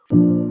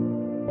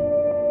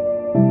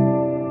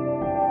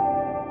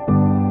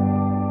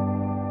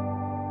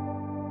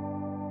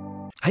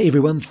Hey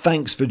everyone,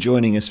 thanks for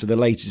joining us for the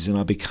latest in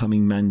our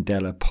Becoming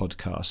Mandela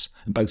podcast.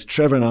 And both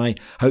Trevor and I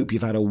hope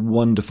you've had a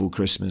wonderful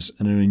Christmas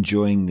and are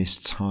enjoying this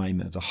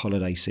time of the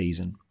holiday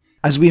season.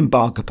 As we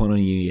embark upon a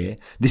new year,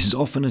 this is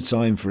often a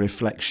time for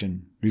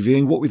reflection,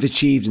 reviewing what we've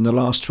achieved in the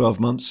last 12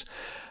 months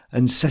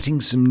and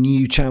setting some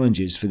new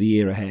challenges for the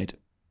year ahead.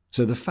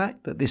 So the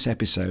fact that this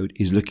episode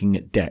is looking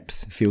at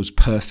depth feels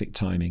perfect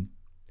timing.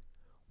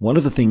 One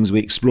of the things we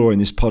explore in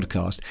this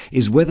podcast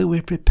is whether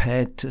we're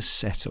prepared to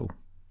settle.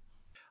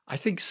 I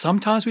think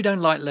sometimes we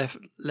don't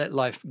let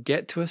life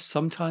get to us.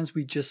 Sometimes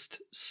we just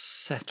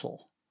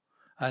settle.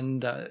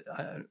 And I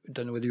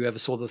don't know whether you ever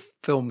saw the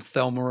film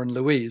Thelma and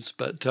Louise,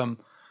 but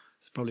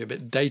it's probably a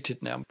bit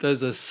dated now.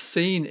 There's a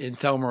scene in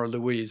Thelma and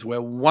Louise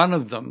where one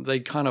of them,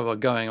 they kind of are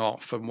going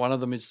off, and one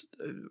of them is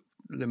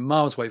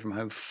miles away from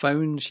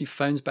home. She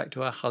phones back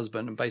to her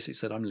husband and basically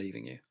said, "I'm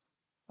leaving you.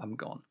 I'm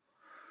gone."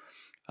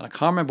 And I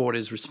can't remember what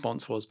his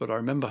response was, but I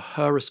remember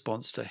her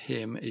response to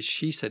him is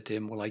she said to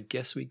him, "Well, I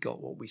guess we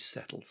got what we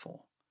settled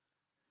for."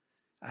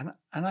 And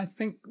I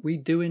think we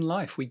do in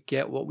life. We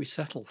get what we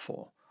settle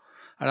for.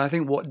 And I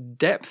think what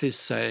depth is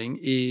saying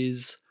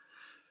is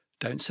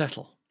don't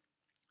settle.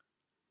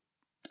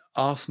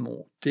 Ask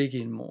more, dig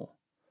in more.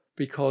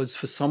 Because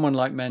for someone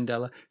like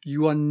Mandela,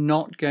 you are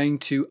not going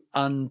to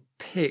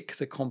unpick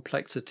the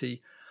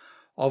complexity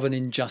of an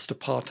unjust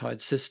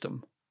apartheid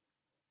system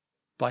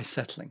by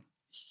settling.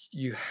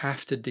 You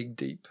have to dig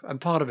deep.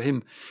 And part of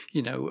him,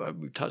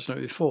 we've touched on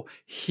it before,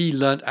 he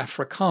learnt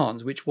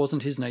Afrikaans, which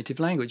wasn't his native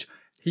language.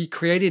 He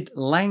created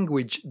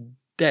language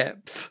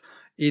depth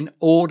in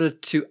order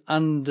to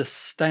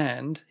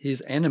understand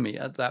his enemy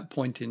at that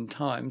point in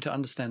time, to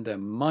understand their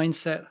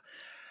mindset,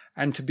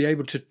 and to be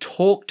able to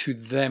talk to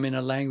them in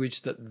a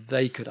language that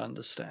they could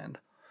understand.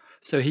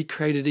 So he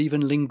created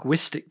even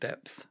linguistic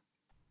depth.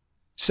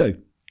 So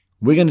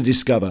we're going to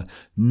discover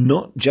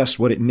not just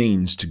what it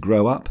means to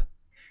grow up,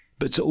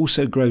 but to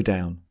also grow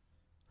down.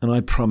 And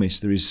I promise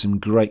there is some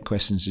great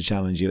questions to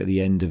challenge you at the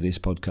end of this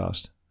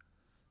podcast.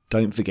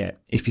 Don't forget,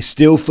 if you're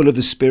still full of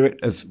the spirit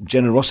of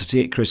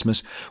generosity at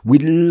Christmas,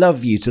 we'd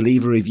love you to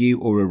leave a review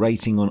or a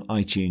rating on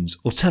iTunes,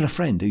 or tell a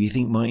friend who you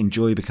think might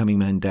enjoy Becoming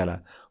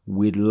Mandela.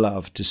 We'd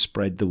love to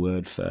spread the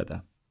word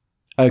further.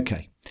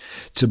 Okay,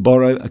 to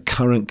borrow a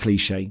current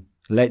cliche,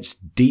 let's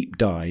deep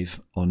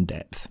dive on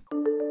depth.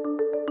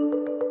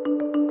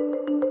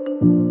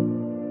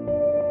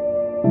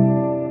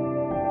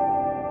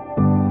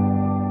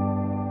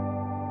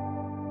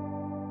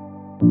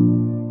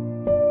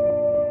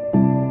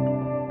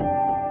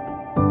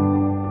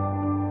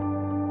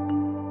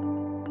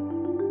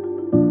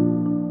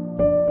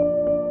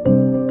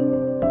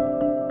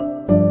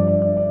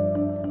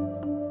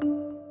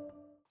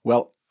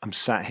 Well, I'm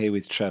sat here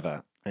with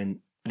Trevor, and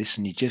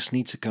listen, you just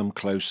need to come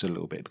closer a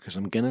little bit because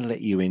I'm going to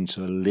let you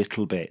into a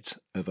little bit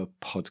of a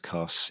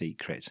podcast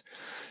secret.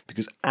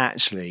 Because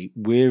actually,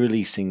 we're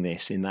releasing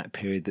this in that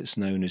period that's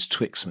known as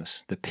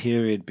Twixmas, the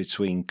period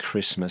between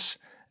Christmas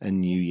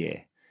and New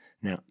Year.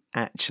 Now,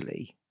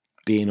 actually,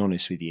 being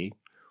honest with you,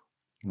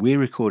 we're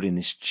recording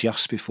this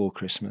just before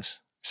Christmas.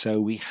 So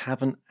we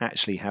haven't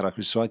actually had our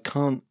Christmas. So I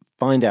can't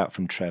find out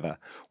from Trevor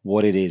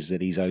what it is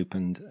that he's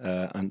opened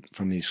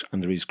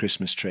under his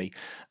Christmas tree.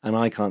 And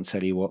I can't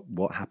tell you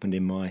what happened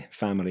in my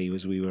family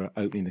as we were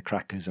opening the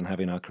crackers and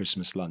having our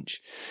Christmas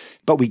lunch.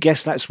 But we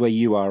guess that's where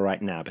you are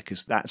right now,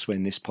 because that's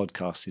when this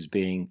podcast is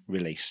being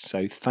released.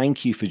 So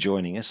thank you for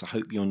joining us. I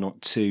hope you're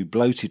not too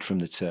bloated from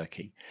the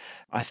turkey.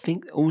 I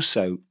think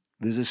also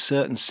there's a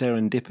certain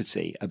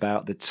serendipity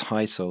about the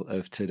title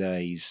of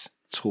today's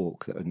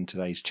talk and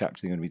today's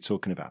chapter we're going to be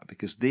talking about,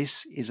 because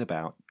this is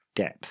about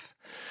depth.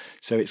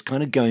 So it's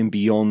kind of going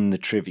beyond the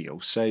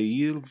trivial. So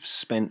you've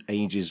spent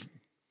ages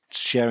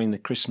sharing the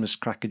Christmas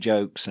cracker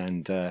jokes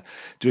and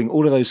doing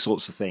all of those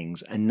sorts of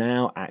things. And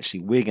now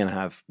actually we're going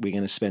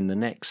to spend the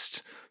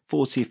next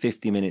 40,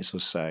 50 minutes or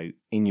so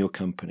in your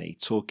company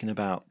talking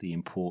about the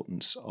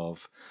importance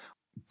of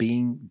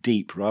being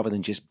deep rather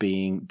than just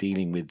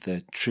dealing with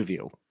the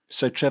trivial.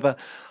 So, Trevor,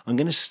 I'm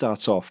going to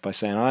start off by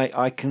saying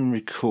I can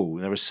recall,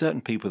 there are certain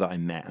people that I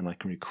met, and I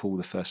can recall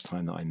the first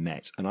time that I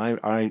met,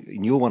 and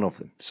you're one of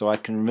them. So I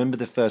can remember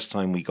the first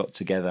time we got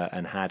together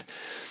and had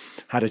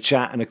a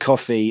chat and a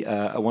coffee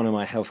at one of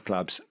my health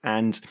clubs.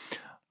 And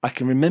I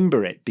can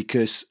remember it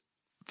because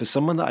for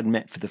someone that I'd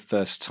met for the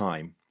first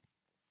time,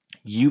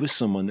 you were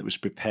someone that was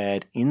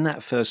prepared in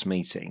that first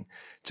meeting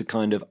to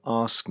kind of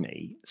ask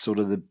me sort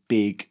of the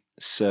big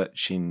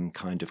searching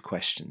kind of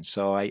question.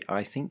 So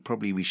I think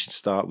probably we should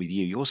start with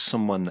you. You're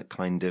someone that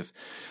kind of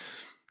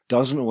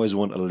doesn't always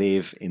want to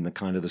live in the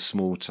kind of the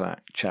small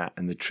chat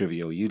and the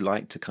trivial. You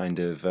like to kind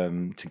of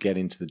to get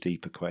into the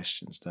deeper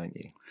questions, don't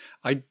you?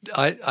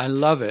 I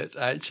love it,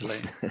 actually.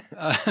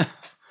 I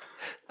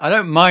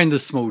don't mind the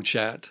small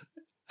chat.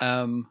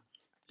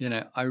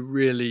 I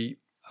really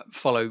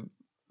follow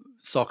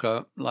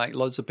soccer like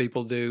lots of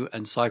people do,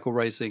 and cycle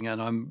racing,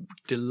 and I'm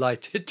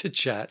delighted to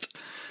chat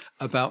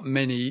about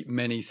many,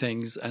 many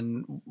things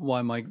and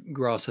why my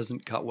grass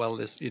hasn't cut well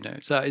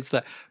so it's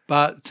that.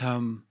 But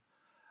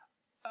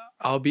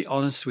I'll be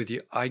honest with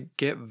you. I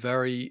get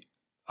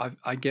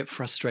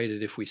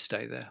frustrated if we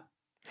stay there,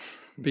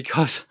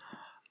 because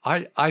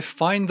I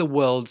find the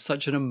world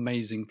such an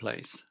amazing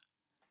place.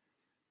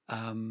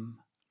 And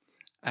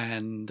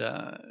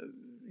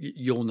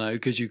you'll know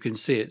because you can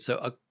see it.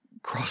 So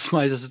across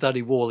my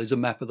study wall is a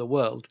map of the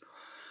world.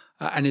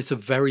 And it's a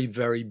very,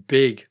 very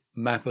big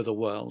map of the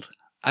world.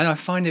 And I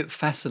find it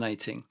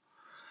fascinating.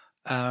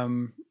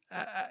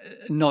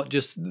 Not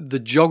just the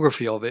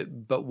geography of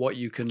it, but what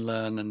you can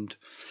learn. And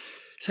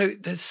so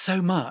there's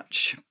so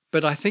much,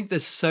 but I think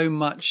there's so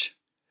much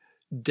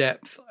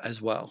depth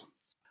as well.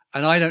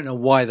 And I don't know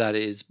why that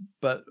is,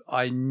 but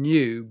I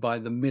knew by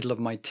the middle of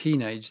my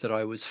teenage that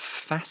I was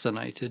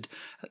fascinated.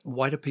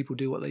 Why do people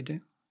do what they do?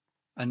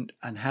 And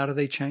how do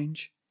they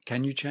change?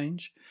 Can you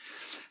change?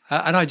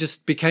 And I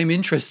just became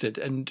interested.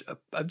 And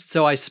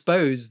so I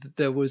suppose that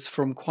there was,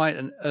 from quite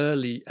an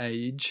early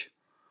age,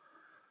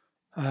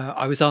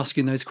 I was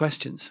asking those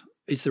questions.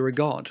 Is there a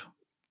God?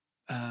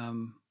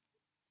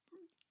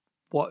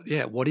 What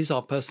is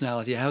our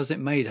personality? How is it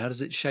made? How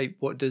does it shape?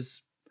 What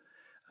does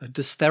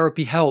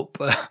therapy help?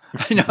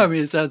 I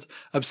mean, it sounds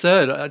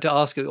absurd to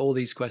ask all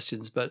these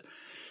questions, but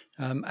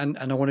and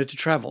I wanted to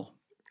travel,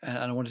 and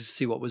I wanted to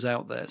see what was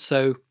out there.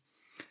 So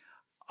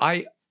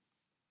I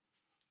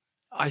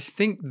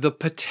think the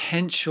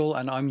potential,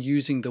 and I'm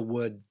using the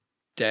word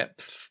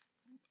depth,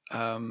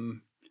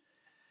 and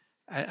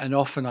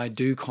often I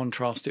do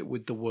contrast it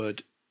with the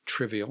word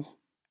trivial.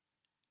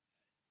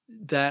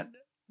 That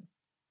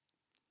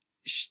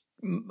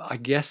I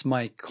guess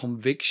my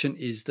conviction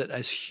is that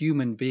as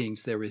human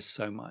beings, there is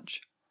so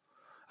much.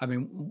 I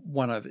mean,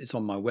 it's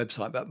on my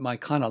website, but my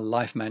kind of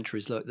life mantra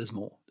is, look, there's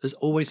more. There's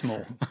always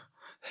more.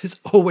 There's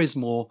always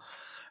more.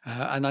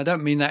 And I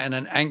don't mean that in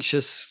an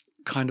anxious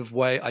kind of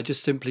way. I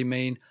just simply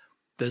mean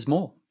there's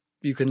more.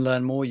 You can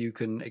learn more. You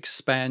can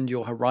expand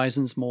your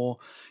horizons more.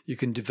 You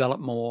can develop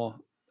more.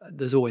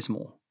 There's always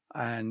more.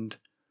 And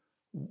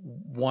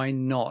why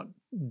not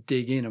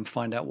dig in and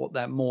find out what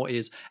that more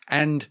is?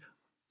 And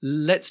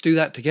let's do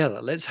that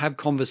together. Let's have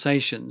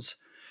conversations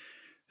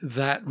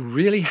that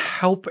really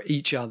help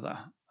each other.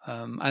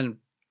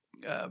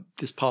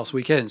 This past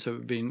weekend, so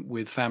we've been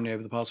with family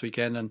over the past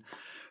weekend, and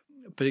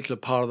a particular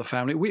part of the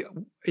family,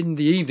 in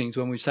the evenings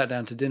when we've sat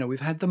down to dinner,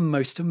 we've had the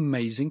most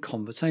amazing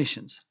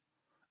conversations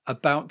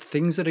about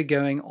things that are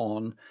going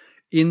on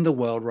in the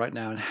world right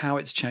now and how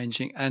it's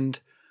changing. And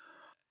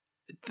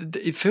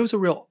it feels a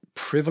real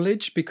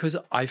privilege, because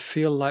I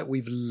feel like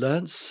we've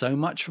learned so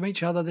much from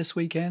each other this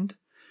weekend,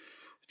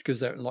 because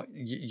they're like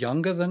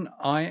younger than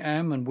I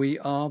am and we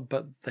are,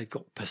 but they've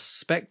got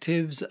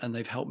perspectives and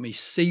they've helped me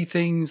see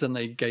things, and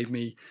they gave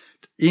me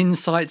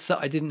insights that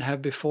I didn't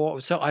have before.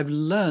 So I've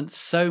learned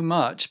so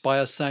much by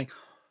us saying,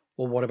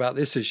 well, what about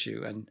this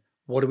issue? And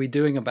what are we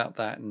doing about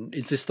that? And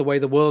is this the way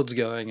the world's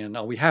going? And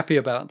are we happy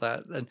about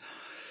that? And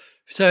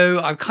so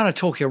I'm kind of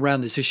talking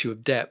around this issue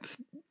of depth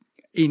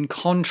in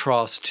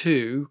contrast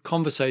to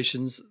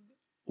conversations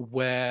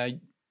where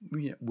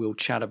we'll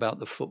chat about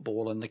the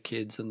football and the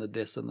kids and the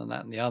this and the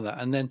that and the other.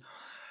 And then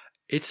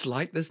it's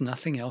like there's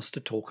nothing else to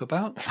talk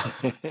about.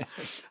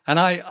 And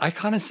I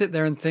kind of sit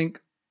there and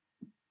think,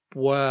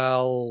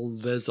 well,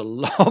 there's a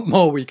lot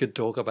more we could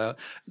talk about,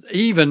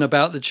 even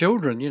about the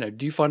children.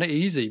 Do you find it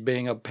easy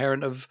being a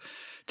parent of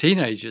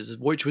teenagers?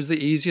 Which was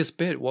the easiest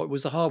bit? What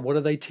was the hard? What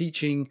are they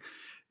teaching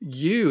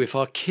you? If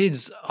our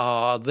kids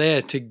are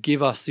there to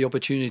give us the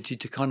opportunity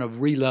to kind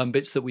of relearn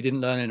bits that we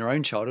didn't learn in our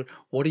own childhood,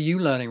 what are you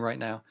learning right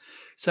now?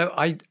 So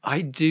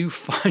I do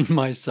find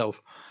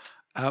myself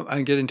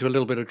and get into a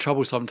little bit of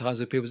trouble sometimes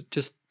with people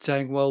just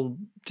saying, well,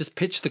 just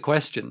pitch the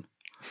question.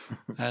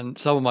 And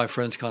some of my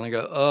friends kind of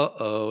go,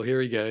 uh-oh,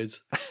 here he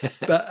goes.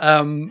 But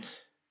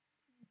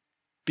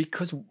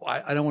because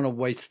I don't want to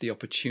waste the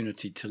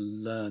opportunity to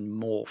learn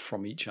more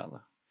from each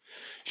other.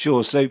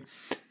 Sure. So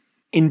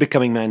in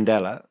Becoming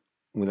Mandela,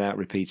 without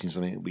repeating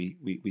something that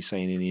we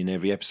say in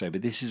every episode,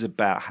 but this is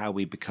about how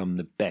we become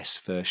the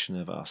best version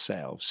of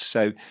ourselves.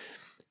 So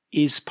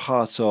is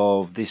part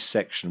of this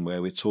section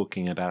where we're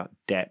talking about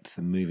depth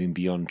and moving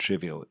beyond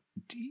trivial.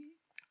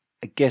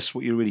 I guess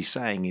what you're really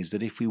saying is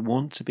that if we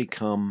want to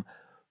become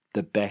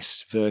the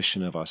best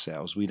version of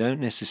ourselves, we don't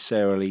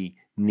necessarily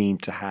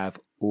need to have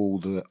all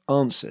the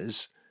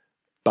answers,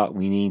 but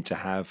we need to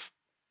have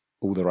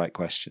all the right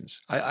questions.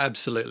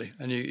 Absolutely.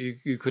 And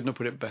you couldn't have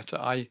put it better.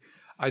 I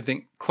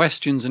think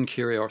questions and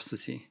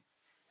curiosity,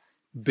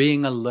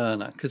 being a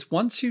learner, because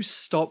once you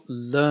stop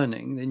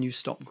learning, then you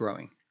stop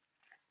growing.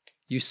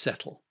 You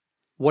settle,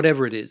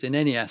 whatever it is, in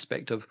any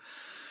aspect of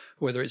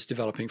whether it's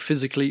developing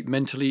physically,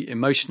 mentally,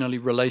 emotionally,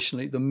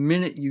 relationally. The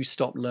minute you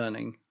stop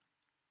learning,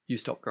 you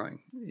stop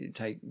growing. You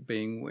take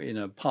being in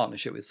a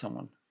partnership with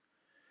someone.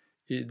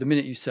 The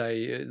minute you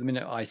say,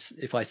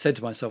 if I said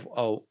to myself,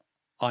 oh,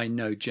 I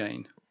know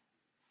Jane,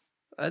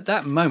 at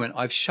that moment,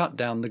 I've shut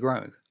down the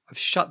growth. I've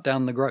shut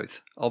down the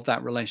growth of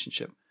that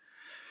relationship,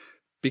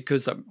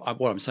 because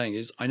what I'm saying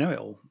is I know it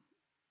all.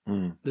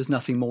 There's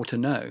nothing more to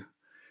know.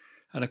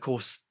 And of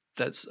course,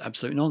 that's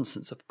absolute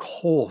nonsense. Of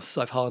course,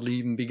 I've hardly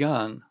even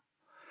begun.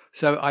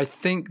 So I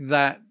think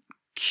that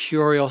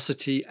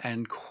curiosity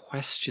and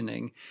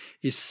questioning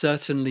is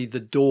certainly the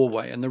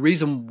doorway. And the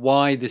reason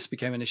why this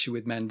became an issue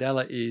with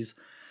Mandela is,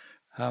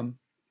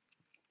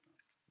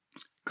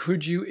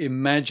 could you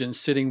imagine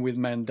sitting with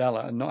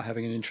Mandela and not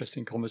having an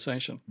interesting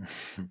conversation?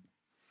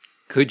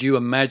 Could you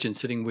imagine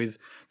sitting with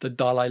the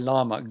Dalai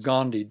Lama,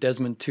 Gandhi,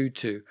 Desmond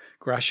Tutu,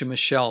 Gracia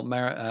Michel,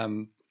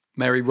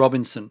 Mary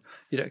Robinson?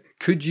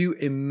 Could you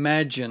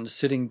imagine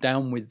sitting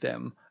down with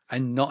them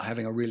and not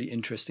having a really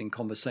interesting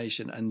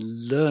conversation and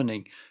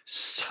learning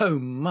so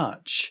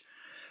much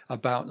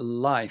about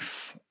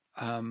life?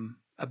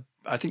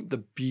 I think the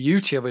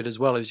beauty of it as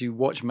well, as you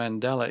watch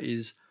Mandela,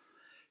 is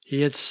he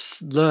had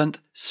learned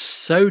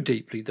so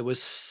deeply. There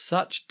was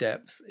such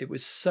depth. It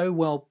was so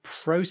well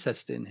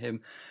processed in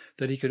him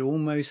that he could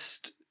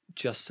almost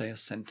just say a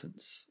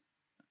sentence,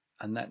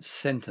 and that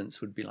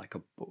sentence would be like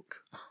a book.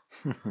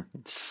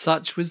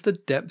 Such was the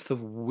depth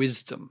of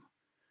wisdom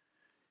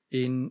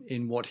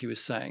in what he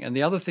was saying. And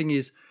the other thing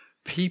is,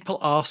 people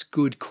ask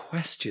good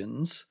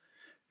questions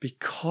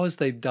because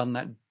they've done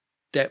that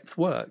depth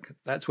work.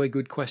 That's where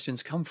good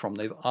questions come from.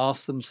 They've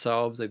asked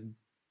themselves, they've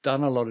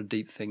done a lot of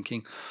deep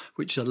thinking,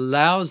 which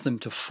allows them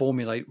to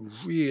formulate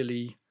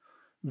really,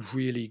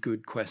 really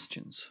good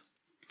questions.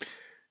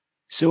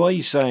 So are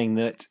you saying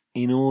that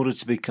in order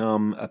to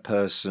become a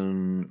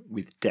person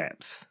with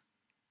depth,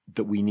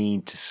 that we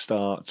need to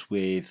start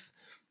with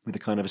a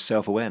kind of a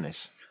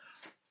self-awareness?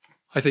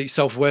 I think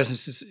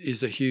self-awareness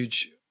is a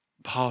huge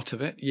part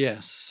of it,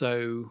 yes.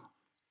 So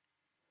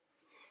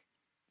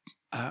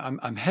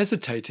I'm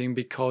hesitating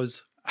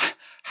because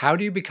how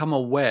do you become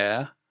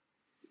aware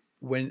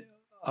when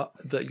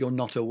that you're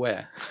not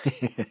aware?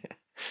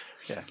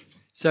 Yeah.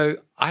 So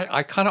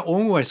I kind of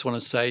almost want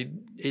to say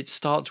it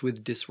starts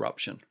with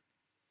disruption.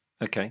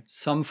 Okay.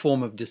 Some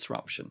form of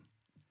disruption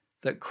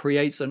that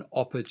creates an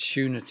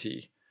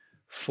opportunity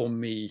for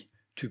me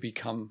to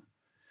become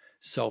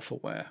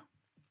self-aware.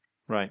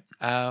 Right.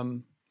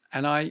 And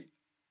I've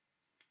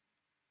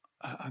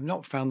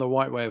not found the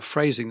right way of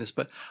phrasing this,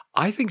 but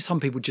I think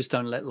some people just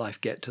don't let life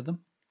get to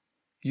them.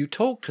 You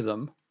talk to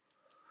them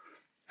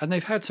and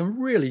they've had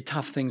some really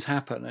tough things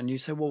happen. And you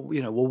say, well,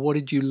 what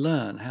did you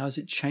learn? How has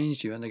it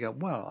changed you? And they go,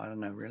 well, I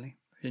don't know, really.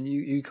 And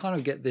you kind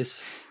of get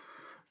this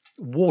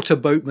water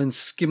boatman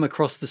skim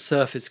across the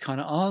surface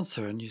kind of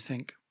answer. And you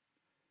think,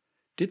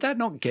 did that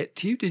not get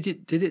to you?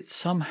 Did it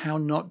somehow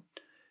not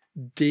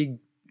dig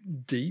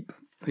deep?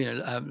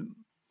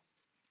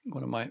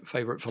 One of my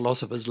favorite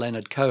philosophers,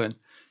 Leonard Cohen,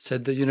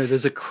 said that,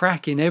 there's a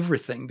crack in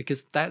everything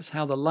because that's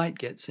how the light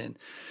gets in.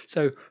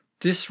 So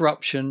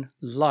disruption,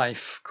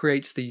 life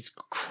creates these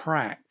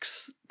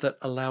cracks that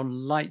allow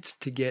light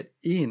to get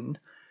in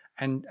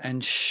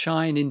and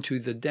shine into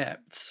the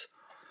depths.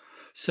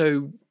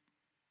 So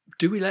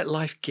do we let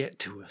life get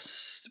to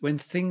us? When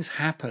things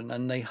happen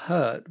and they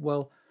hurt,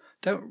 well,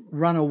 don't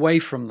run away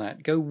from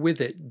that. Go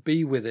with it,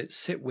 be with it,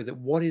 sit with it.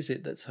 What is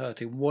it that's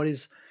hurting? What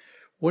is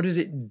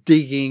it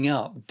digging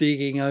up,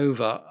 digging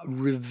over,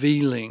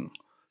 revealing?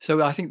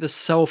 So I think the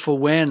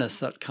self-awareness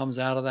that comes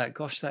out of that,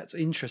 gosh, that's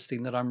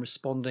interesting that I'm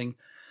responding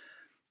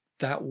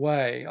that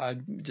way. I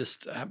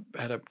just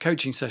had a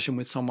coaching session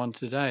with someone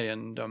today,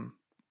 and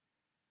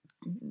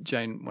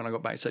Jane, when I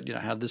got back, said,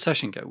 how did the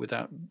session go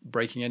without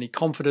breaking any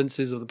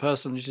confidences of the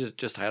person? She said,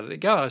 just how did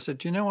it go? I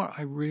said, you know what?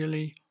 I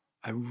really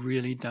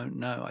don't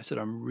know. I said,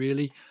 I'm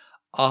really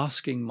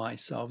asking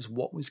myself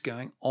what was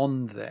going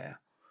on there.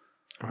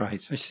 Right.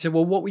 And she said,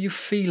 well, what were you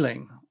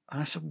feeling?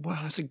 And I said, well,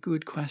 that's a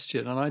good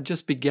question. And I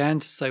just began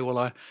to say, well,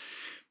 I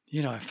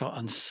felt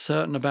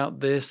uncertain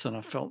about this, and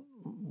I felt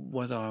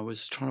whether I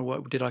was trying to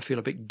work, did I feel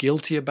a bit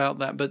guilty about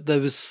that? But there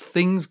was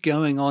things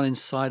going on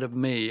inside of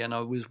me, and I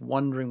was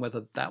wondering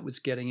whether that was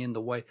getting in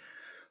the way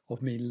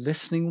of me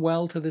listening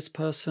well to this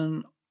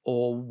person,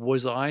 or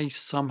was I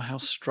somehow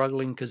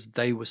struggling because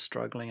they were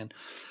struggling? And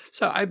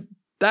so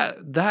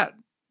that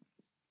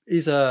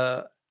is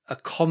a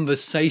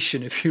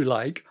conversation, if you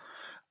like,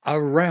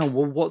 around,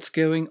 well, what's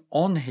going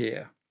on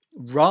here,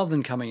 rather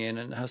than coming in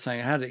and her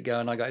saying, how did it go?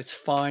 And I go, it's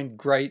fine,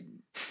 great.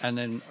 And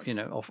then,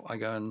 off I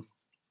go and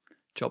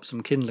chop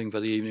some kindling for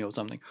the evening or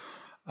something.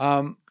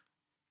 I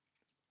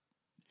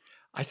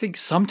think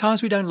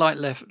sometimes we don't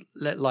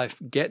let life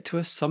get to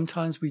us.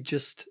 Sometimes we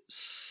just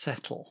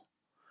settle.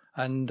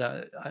 And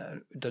I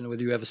don't know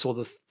whether you ever saw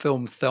the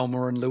film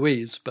Thelma and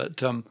Louise,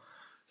 but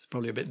it's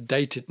probably a bit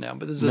dated now.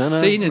 But there's a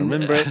scene in...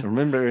 I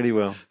remember it really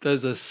well.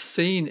 There's a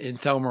scene in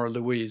Thelma and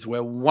Louise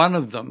where one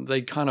of them,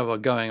 they kind of are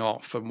going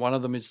off, and one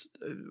of them is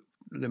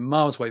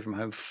miles away from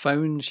home.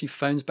 She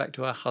phones back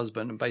to her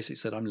husband and basically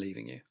said, I'm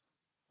leaving you.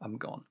 I'm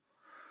gone.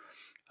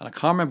 And I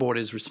can't remember what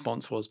his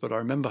response was, but I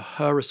remember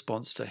her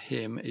response to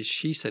him is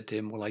she said to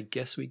him, well, I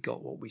guess we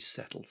got what we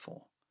settled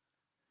for.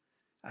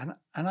 And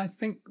I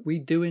think we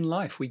do in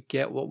life. We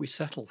get what we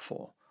settle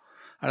for.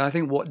 And I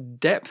think what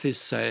depth is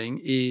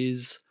saying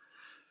is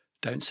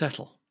don't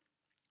settle.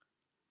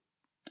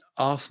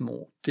 Ask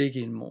more, dig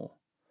in more.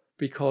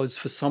 Because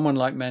for someone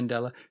like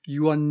Mandela,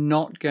 you are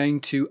not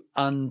going to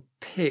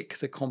unpick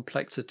the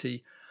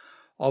complexity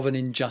of an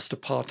unjust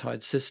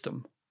apartheid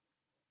system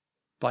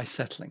by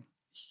settling.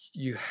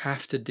 You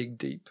have to dig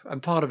deep.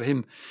 And part of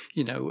him,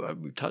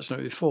 we've touched on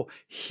it before,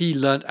 he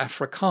learnt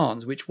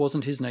Afrikaans, which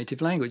wasn't his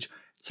native language.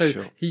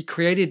 So he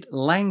created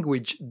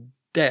language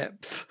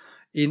depth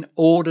in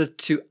order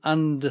to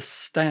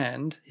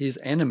understand his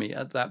enemy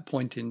at that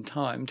point in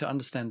time, to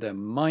understand their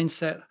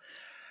mindset,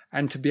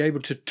 and to be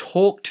able to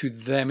talk to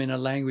them in a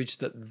language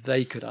that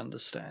they could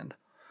understand.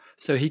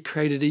 So he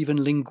created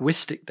even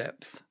linguistic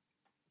depth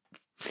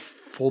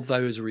for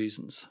those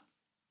reasons.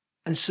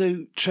 And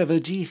so, Trevor,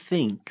 do you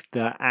think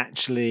that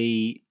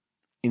actually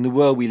in the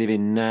world we live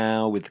in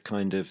now, with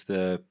kind of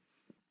the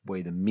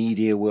way the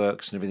media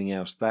works and everything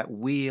else, that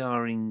we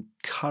are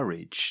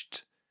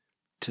encouraged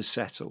to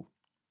settle?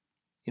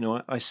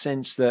 I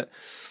sense that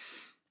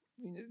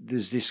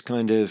there's this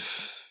kind of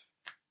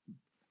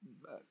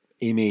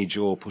image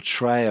or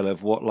portrayal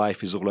of what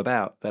life is all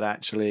about, that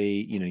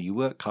actually, you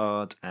work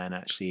hard and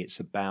actually it's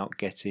about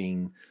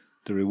getting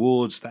the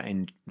rewards that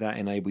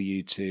enable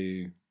you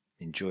to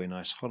enjoy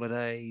nice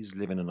holidays,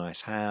 live in a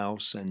nice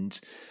house,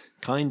 and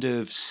kind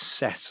of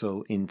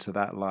settle into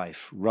that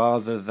life,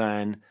 rather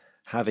than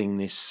having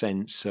this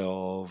sense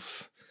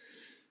of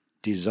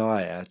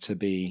desire to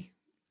be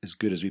as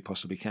good as we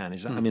possibly can.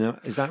 Is that,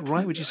 is that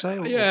right, would you say?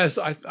 Or? Yes,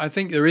 I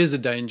think there is a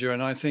danger.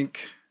 And I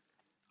think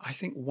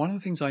one of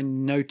the things I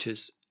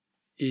notice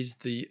is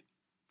the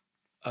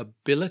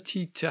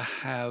ability to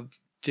have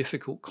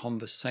difficult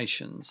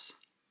conversations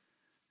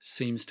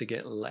seems to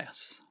get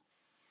less.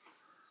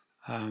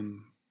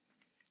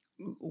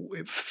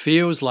 It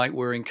feels like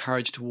we're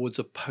encouraged towards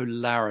a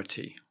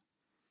polarity.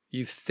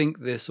 You think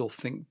this or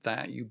think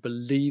that. You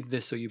believe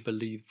this or you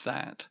believe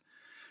that.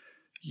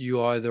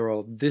 You either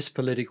of this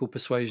political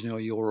persuasion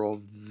or you're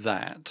of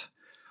that.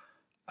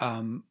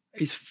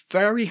 It's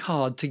very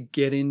hard to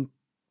get in,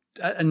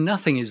 and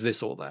nothing is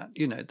this or that.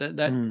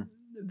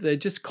 They're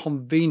just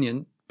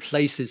convenient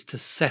places to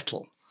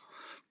settle.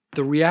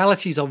 The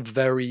realities are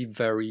very,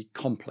 very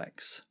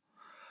complex.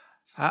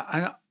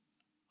 And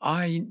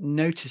I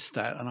noticed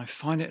that, and I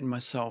find it in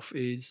myself,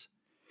 is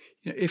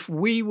if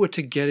we were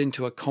to get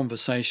into a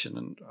conversation,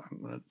 and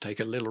I'm going to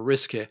take a little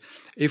risk here,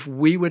 if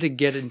we were to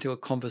get into a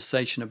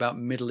conversation about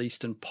Middle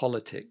Eastern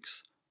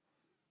politics,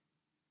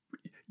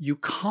 you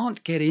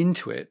can't get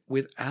into it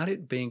without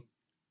it being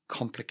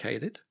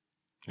complicated,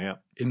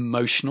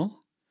 emotional,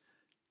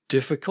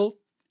 difficult.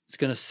 It's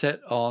going to set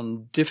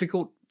on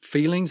difficult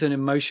feelings and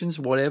emotions,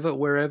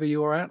 wherever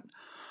you are at.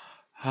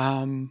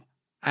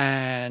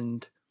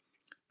 And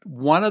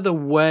one of the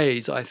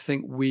ways I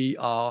think we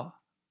are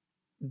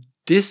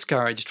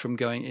discouraged from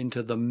going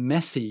into the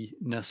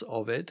messiness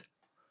of it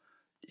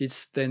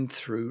is then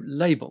through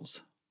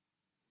labels.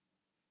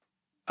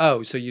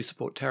 Oh, so you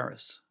support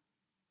terrorists.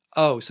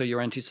 Oh, so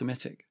you're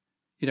anti-Semitic.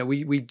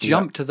 We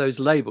jump to those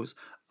labels.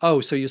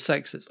 Oh, so you're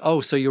sexist.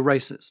 Oh, so you're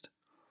racist.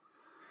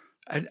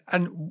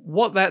 And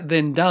what that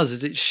then does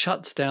is it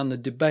shuts down the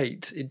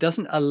debate. It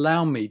doesn't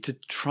allow me to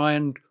try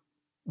and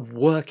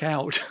work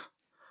out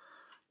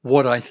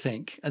what I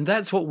think. And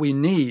that's what we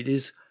need,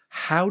 is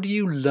how do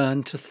you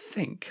learn to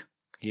think?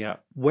 Yeah.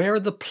 Where are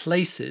the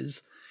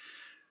places?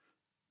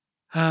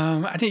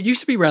 And it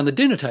used to be around the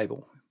dinner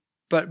table,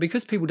 but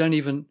because people don't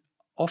even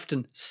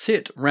often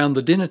sit around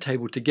the dinner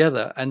table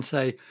together and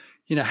say,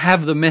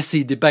 have the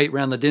messy debate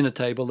around the dinner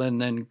table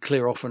and then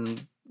clear off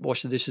and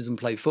wash the dishes and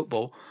play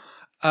football.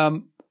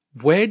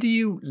 Where do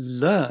you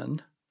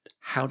learn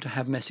how to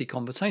have messy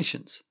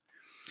conversations?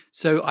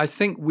 So I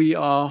think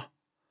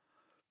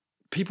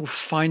people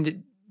find it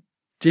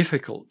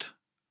difficult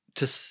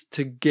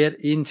to get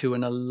into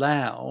and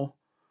allow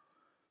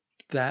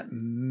that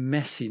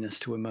messiness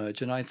to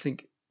emerge. And I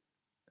think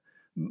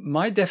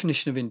my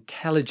definition of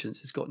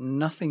intelligence has got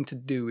nothing to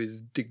do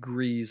with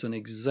degrees and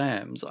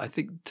exams. I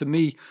think, to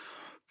me,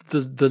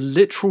 the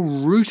literal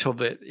root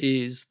of it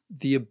is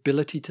the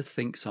ability to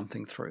think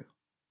something through.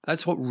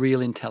 That's what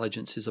real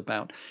intelligence is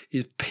about,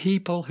 is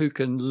people who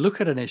can look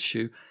at an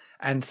issue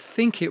and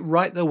think it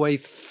right their way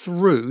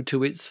through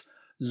to its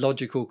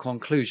logical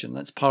conclusion.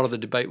 That's part of the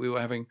debate we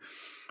were having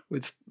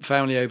with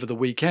family over the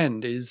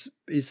weekend, is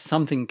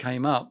something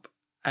came up.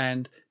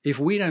 And if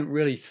we don't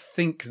really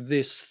think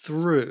this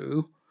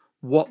through,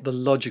 what the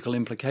logical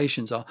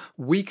implications are,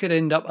 we could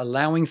end up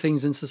allowing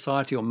things in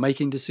society or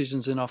making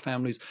decisions in our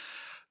families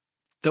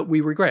that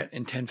we regret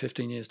in 10,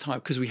 15 years' time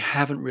because we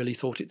haven't really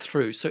thought it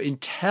through. So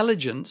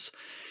intelligence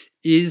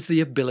is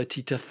the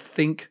ability to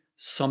think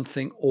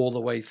something all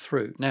the way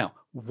through. Now,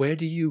 where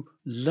do you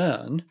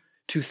learn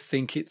to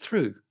think it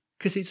through?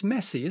 Because it's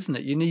messy, isn't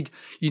it? You need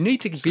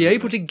to be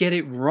able to get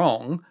it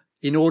wrong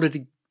in order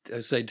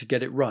to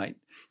get it right.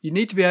 You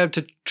need to be able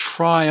to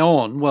try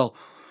on, well,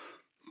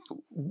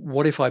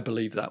 what if I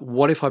believe that?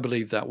 What if I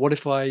believe that? What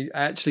if I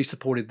actually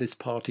supported this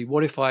party?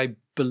 What if I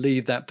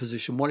believed that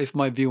position? What if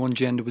my view on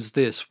gender was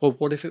this? Well,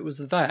 what if it was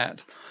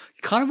that?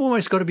 You kind of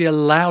almost got to be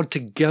allowed to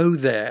go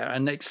there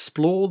and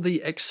explore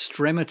the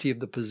extremity of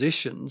the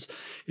positions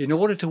in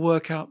order to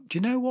work out, do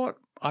you know what?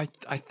 I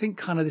think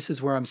kind of this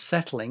is where I'm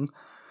settling.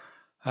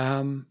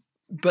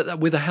 but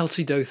with a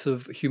healthy dose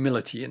of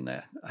humility in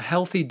there, a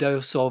healthy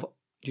dose of,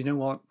 you know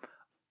what,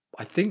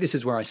 I think this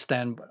is where I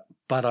stand,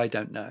 but I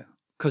don't know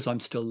because I'm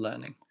still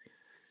learning.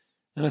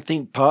 And I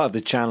think part of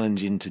the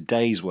challenge in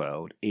today's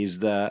world is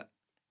that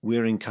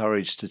we're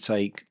encouraged to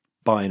take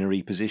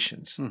binary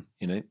positions.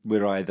 You know,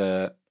 we're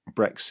either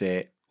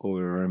Brexit or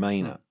we're a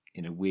Remainer.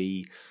 You know,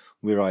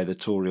 we're either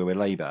Tory or we're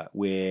Labour.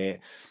 We're,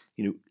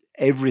 you know,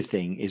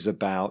 everything is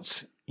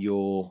about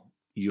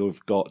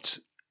you've got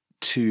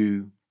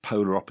two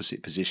polar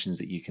opposite positions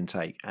that you can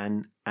take,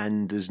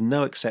 and there's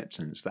no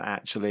acceptance that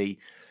actually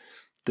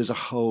there's a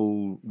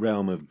whole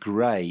realm of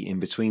grey in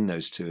between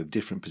those two of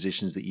different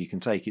positions that you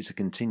can take. It's a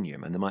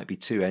continuum, and there might be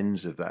two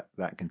ends of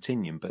that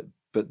continuum,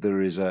 but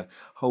there is a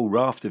whole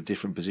raft of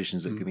different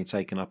positions that can be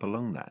taken up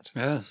along that.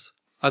 Yes,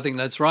 I think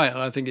that's right, and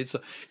I think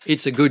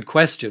it's a good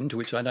question to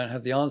which I don't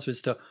have the answer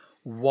as to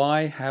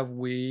why have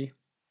we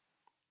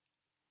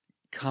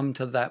come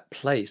to that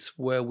place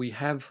where we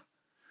have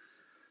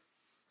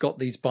got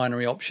these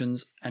binary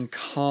options and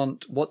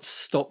can't. What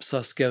stops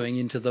us going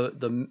into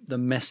the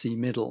messy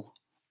middle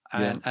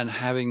and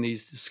having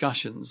these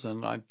discussions?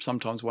 And I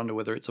sometimes wonder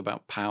whether it's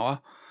about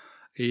power.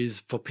 Is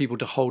for people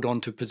to hold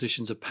on to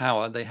positions of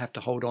power, they have to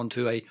hold on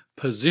to a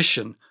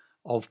position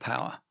of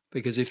power.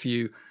 Because if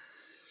you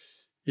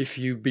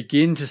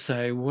begin to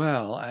say,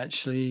 well,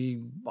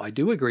 actually, I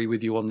do agree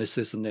with you on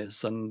this, and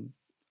this, and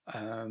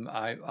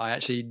I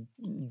actually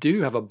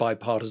do have a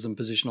bipartisan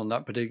position on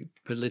that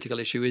political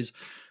issue, is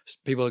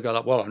people go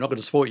like, well, I'm not going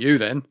to support you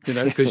then, you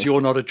know, because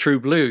you're not a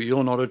true blue,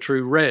 you're not a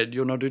true red,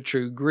 you're not a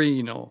true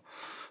green or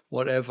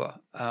whatever.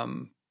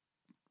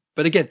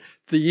 But again,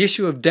 the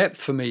issue of depth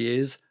for me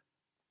is,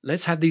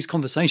 let's have these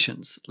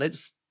conversations.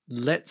 Let's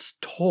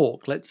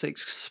talk. Let's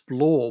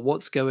explore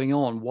what's going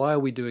on. Why are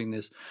we doing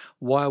this?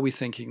 Why are we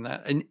thinking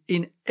that? And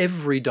in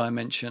every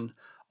dimension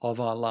of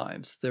our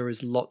lives, there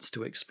is lots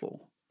to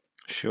explore.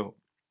 Sure.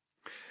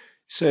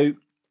 So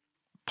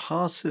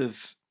part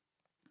of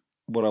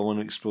what I want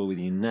to explore with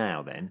you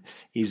now then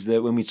is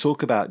that when we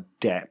talk about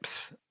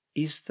depth,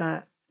 is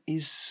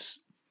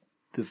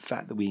the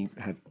fact that we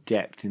have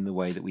depth in the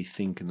way that we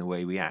think and the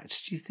way we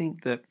act, do you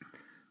think that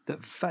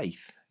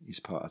faith is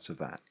part of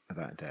that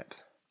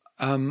depth?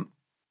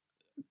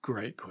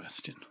 Great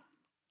question.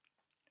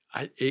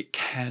 It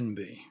can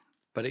be,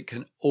 but it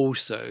can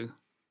also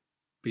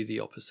be the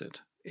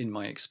opposite in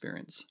my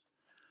experience.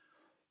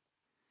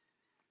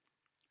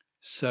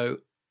 So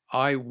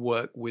I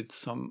work with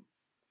some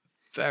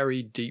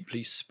very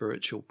deeply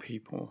spiritual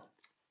people,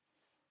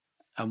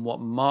 and what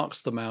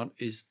marks them out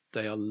is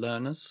they are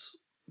learners,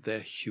 their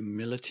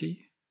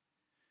humility,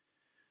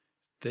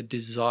 their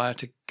desire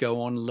to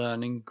go on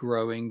learning,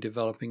 growing,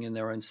 developing in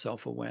their own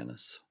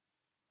self-awareness.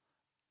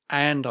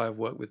 And I've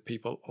worked with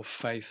people of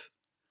faith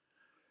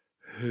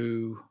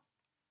who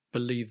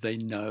believe they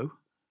know,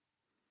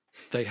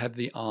 they have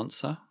the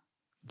answer,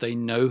 they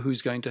know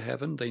who's going to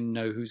heaven, they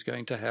know who's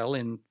going to hell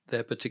in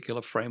their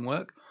particular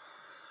framework,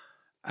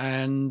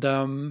 and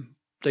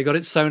they got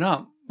it sewn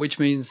up, which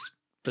means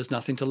there's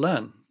nothing to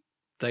learn.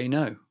 They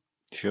know.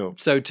 Sure.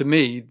 So to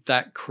me,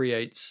 that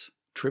creates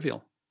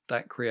trivial.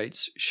 That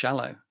creates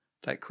shallow.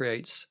 That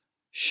creates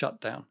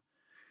shutdown.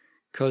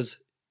 Because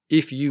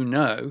if you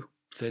know,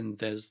 then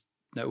there's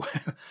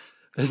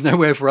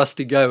nowhere for us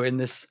to go in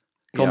this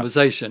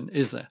conversation,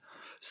 is there?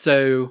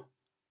 So,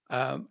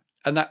 and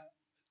that,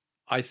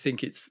 I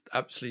think it's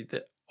absolutely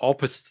the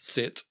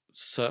opposite.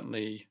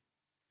 Certainly,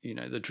 you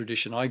know, the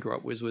tradition I grew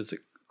up with was a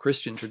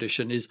Christian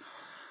tradition. Is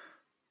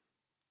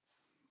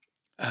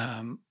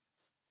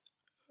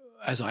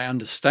as I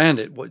understand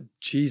it, what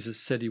Jesus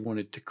said he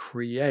wanted to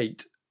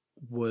create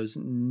was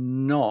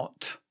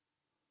not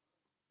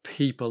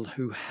people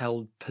who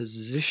held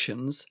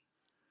positions,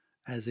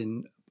 as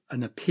in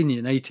an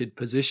opinionated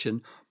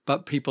position,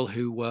 but people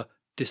who were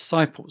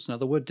disciples. Now,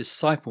 the word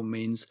disciple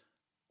means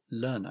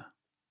learner.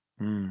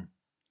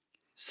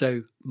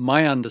 So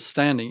my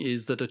understanding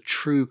is that a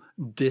true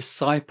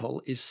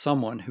disciple is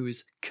someone who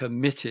is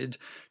committed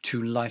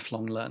to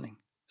lifelong learning.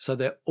 So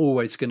they're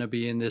always going to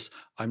be in this,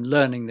 I'm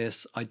learning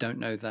this, I don't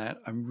know that,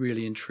 I'm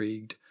really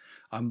intrigued,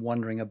 I'm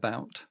wondering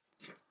about.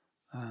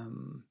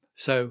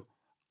 So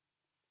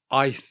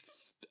I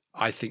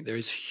think there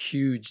is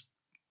huge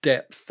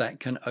depth that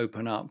can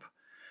open up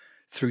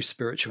through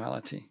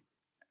spirituality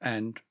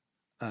and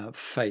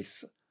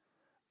faith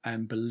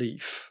and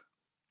belief.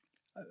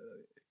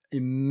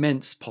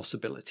 Immense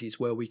possibilities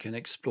where we can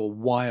explore,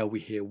 why are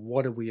we here?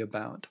 What are we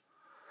about?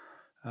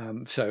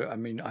 So, I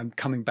mean, I'm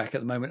coming back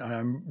at the moment and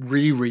I'm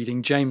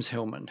rereading James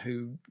Hillman,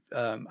 who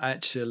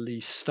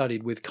actually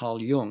studied with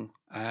Carl Jung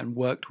and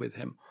worked with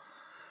him.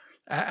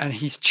 And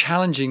he's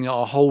challenging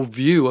our whole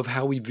view of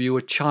how we view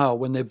a child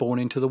when they're born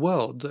into the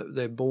world.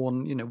 They're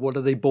born, you know, what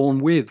are they born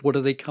with? What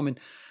do they come in?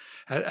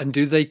 And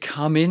do they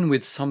come in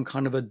with some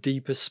kind of a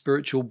deeper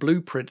spiritual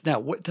blueprint?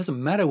 Now, it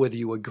doesn't matter whether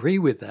you agree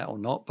with that or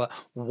not, but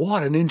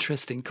what an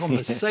interesting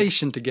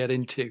conversation to get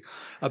into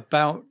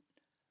about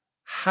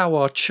how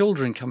our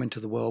children come into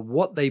the world,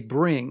 what they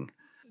bring.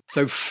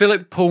 So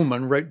Philip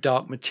Pullman wrote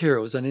Dark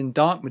Materials, and in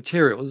Dark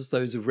Materials,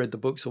 those who've read the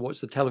books or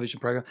watched the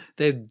television program,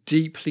 they're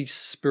deeply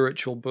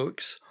spiritual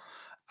books.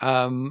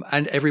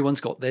 And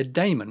everyone's got their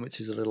daemon, which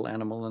is a little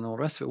animal and all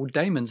the rest of it. Well,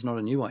 daemon's not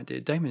a new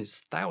idea. Daemon is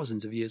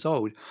thousands of years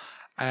old,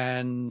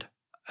 and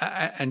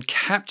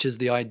captures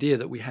the idea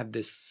that we have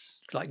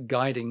this like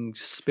guiding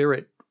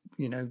spirit.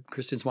 You know,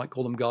 Christians might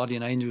call them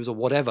guardian angels or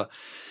whatever.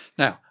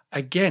 Now,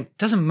 again, it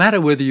doesn't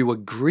matter whether you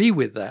agree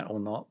with that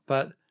or not,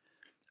 but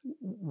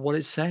what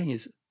it's saying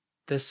is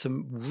there's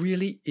some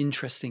really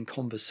interesting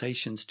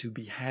conversations to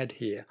be had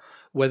here,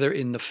 whether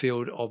in the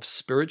field of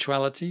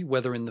spirituality,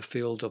 whether in the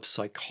field of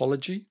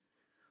psychology.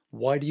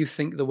 Why do you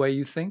think the way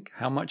you think?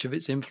 How much of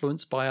it's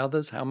influenced by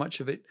others? How much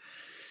of it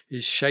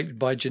is shaped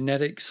by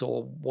genetics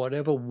or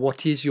whatever?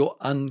 What is your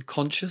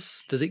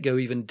unconscious? Does it go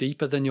even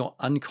deeper than your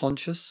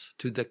unconscious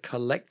to the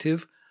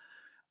collective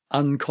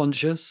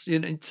unconscious? You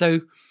know,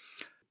 so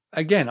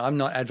again, I'm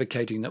not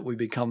advocating that we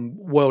become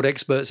world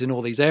experts in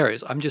all these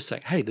areas. I'm just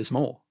saying, hey, there's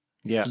more.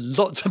 Yeah. There's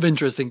lots of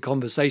interesting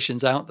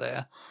conversations out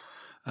there.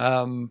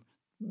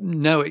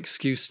 No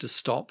excuse to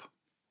stop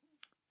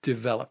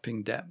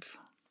developing depth.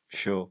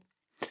 Sure.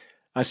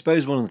 I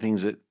suppose one of the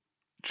things that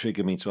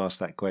triggered me to ask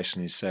that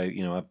question is, so,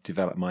 you know, I've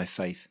developed my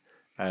faith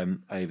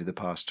over the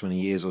past 20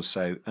 years or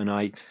so. And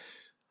I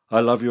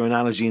love your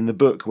analogy in the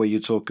book where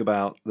you talk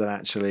about that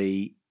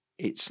actually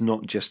it's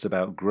not just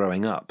about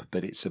growing up,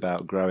 but it's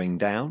about growing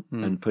down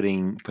and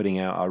putting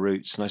out our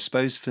roots. And I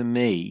suppose for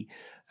me,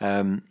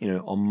 you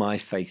know, on my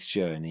faith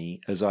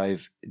journey, as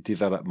I've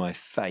developed my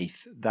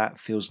faith, that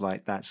feels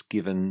like that's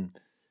given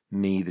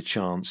me the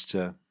chance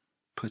to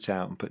put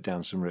out and put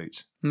down some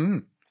roots.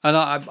 And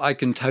I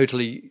can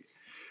totally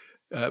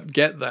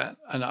get that.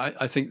 And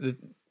I think that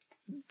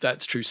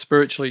that's true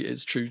spiritually,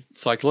 it's true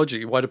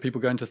psychologically. Why do people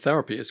go into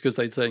therapy? It's because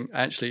they think,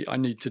 actually, I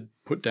need to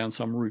put down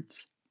some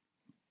roots.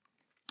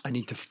 I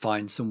need to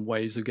find some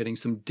ways of getting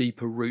some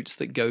deeper roots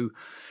that go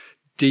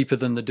deeper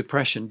than the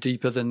depression,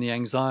 deeper than the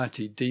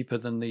anxiety, deeper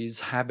than these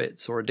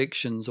habits or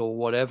addictions or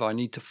whatever. I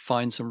need to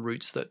find some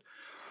roots that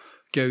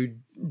go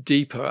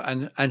deeper.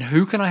 And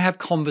who can I have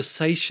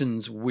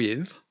conversations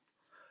with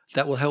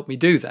that will help me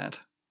do that?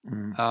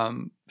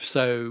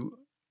 So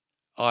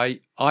I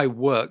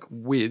work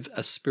with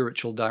a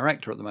spiritual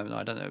director at the moment.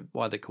 I don't know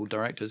why they're called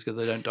directors, because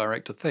they don't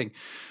direct a thing.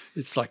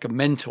 It's like a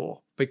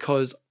mentor,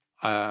 because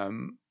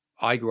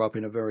I grew up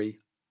in a very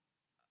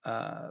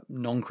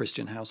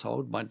non-Christian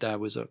household. My dad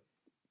was a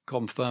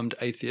confirmed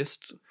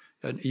atheist,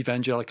 an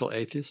evangelical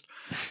atheist.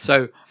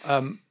 So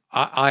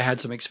I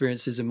had some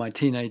experiences in my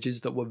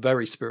teenagers that were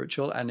very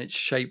spiritual, and it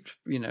shaped,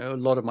 you know, a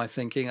lot of my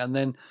thinking. And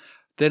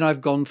then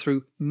I've gone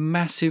through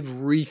massive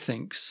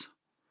rethinks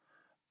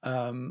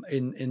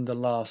in the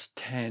last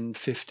 10,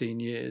 15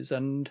 years.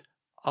 And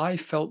I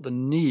felt the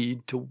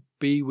need to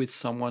be with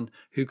someone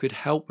who could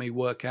help me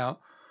work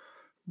out,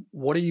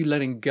 what are you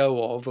letting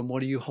go of, and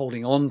what are you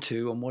holding on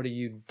to, and what are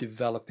you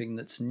developing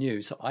that's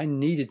new? So I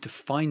needed to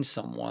find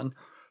someone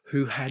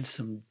who had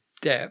some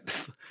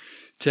depth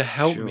to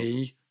help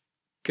me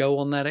go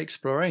on that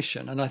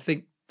exploration. And I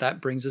think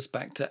that brings us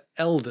back to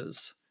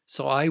elders.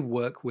 So I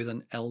work with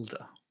an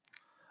elder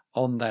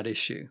on that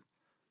issue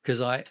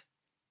because I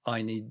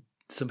need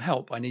some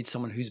help. I need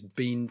someone who's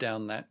been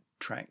down that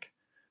track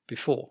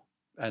before.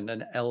 And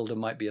an elder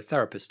might be a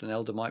therapist, an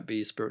elder might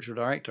be a spiritual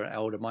director, an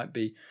elder might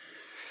be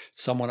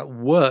someone at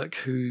work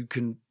who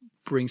can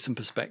bring some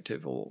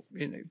perspective, or,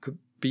 you know, could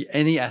be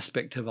any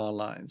aspect of our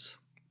lives.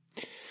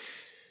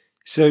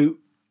 So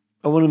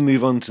I want to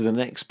move on to the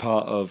next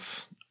part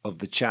of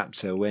the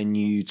chapter when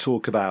you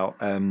talk about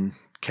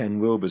Ken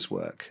Wilber's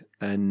work,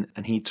 and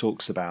he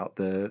talks about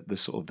the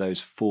sort of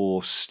those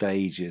 4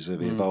 stages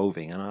of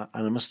evolving. And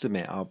I must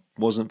admit, I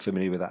wasn't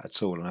familiar with that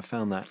at all, and I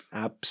found that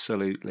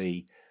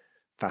absolutely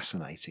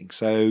fascinating.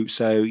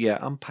 So yeah,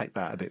 unpack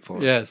that a bit for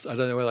us. Yes, I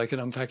don't know whether I can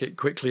unpack it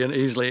quickly and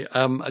easily.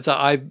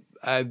 So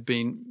I've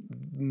been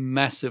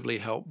massively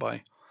helped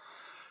by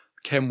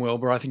Ken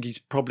Wilber. I think he's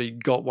probably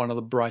got one of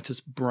the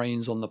brightest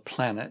brains on the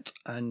planet,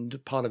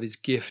 and part of his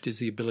gift is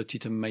the ability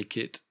to make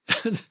it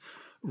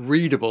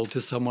readable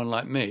to someone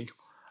like me.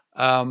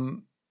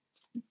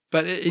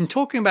 But in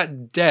talking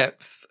about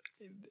depth,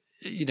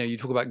 you know, you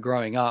talk about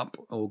growing up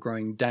or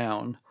growing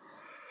down.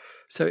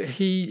 So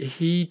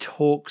he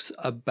talks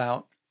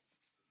about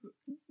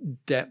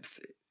depth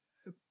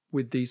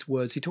with these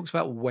words. He talks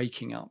about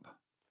waking up.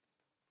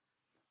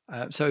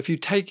 So if you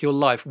take your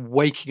life,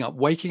 waking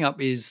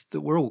up is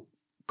that we're all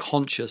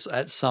conscious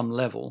at some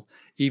level,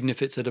 even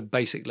if it's at a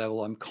basic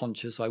level. I'm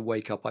conscious, I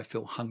wake up, I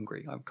feel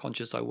hungry. I'm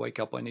conscious, I wake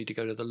up, I need to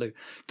go to the loo.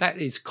 That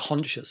is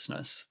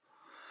consciousness.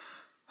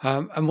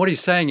 And what he's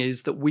saying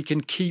is that we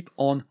can keep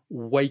on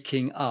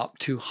waking up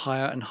to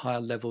higher and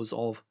higher levels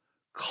of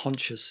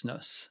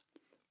consciousness,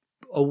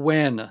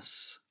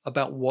 awareness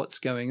about what's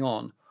going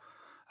on.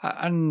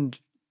 And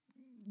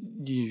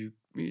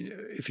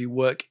if you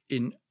work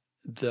in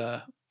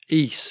the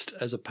East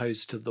as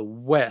opposed to the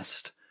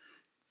West,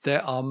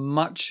 there are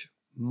much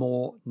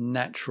more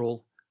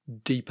natural,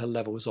 deeper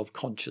levels of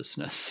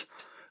consciousness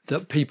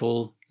that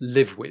people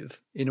live with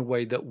in a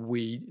way that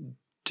we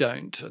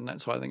don't. And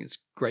that's why I think it's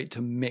great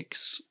to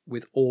mix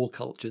with all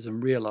cultures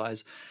and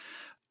realize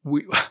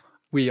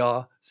we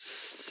are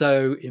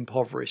so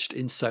impoverished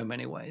in so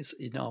many ways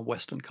in our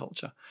Western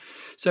culture.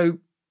 So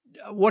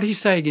what he's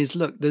saying is,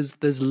 look,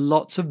 there's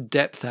lots of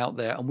depth out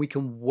there, and we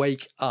can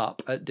wake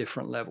up at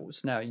different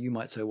levels. Now, you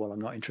might say, well,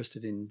 I'm not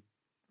interested in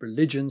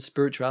religion,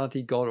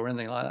 spirituality, God, or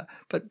anything like that.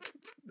 But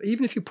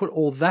even if you put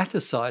all that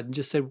aside and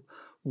just say,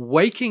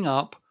 waking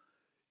up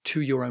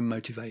to your own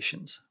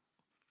motivations,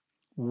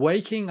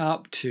 waking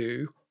up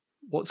to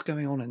what's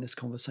going on in this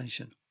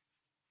conversation.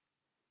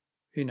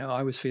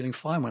 I was feeling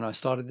fine when I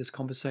started this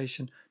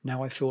conversation.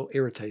 Now I feel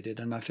irritated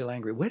and I feel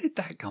angry. Where did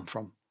that come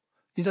from?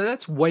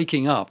 That's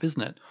waking up,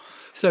 isn't it?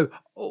 So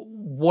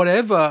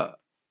whatever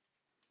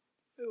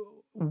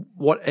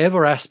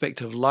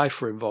aspect of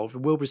life we're involved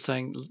in, Wilber's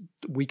saying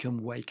we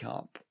can wake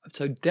up.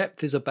 So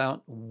depth is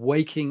about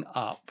waking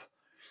up.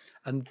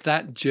 And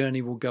that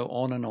journey will go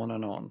on and on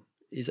and on.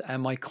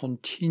 Am I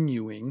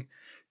continuing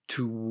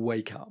to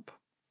wake up?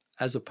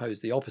 As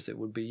opposed, the opposite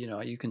would be,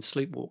 you can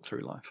sleepwalk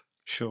through life.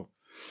 Sure.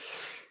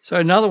 So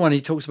another one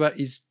he talks about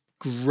is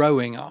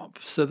growing up.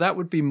 So that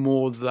would be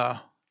more the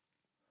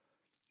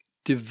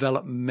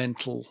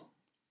developmental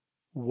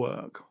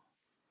work.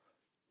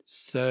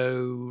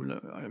 So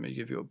let me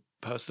give you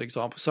a personal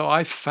example. So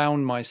I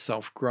found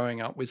myself growing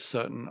up with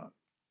certain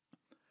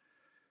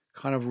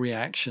kind of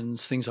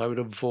reactions, things I would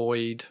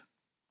avoid,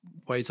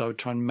 ways I would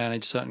try and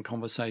manage certain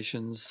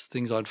conversations,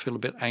 things I'd feel a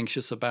bit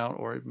anxious about,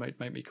 or it might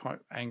make me quite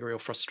angry or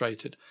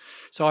frustrated.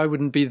 So I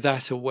wouldn't be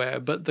that aware.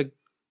 But the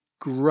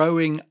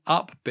growing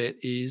up bit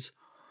is,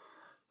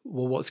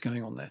 well, what's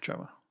going on there,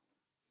 Trevor?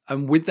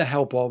 And with the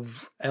help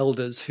of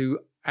elders who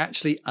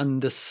actually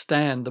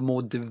understand the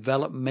more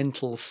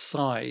developmental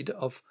side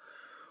of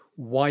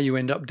why you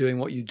end up doing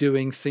what you're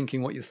doing,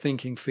 thinking what you're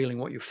thinking, feeling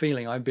what you're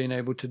feeling, I've been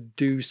able to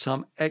do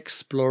some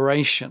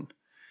exploration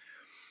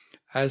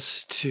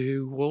as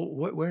to, well,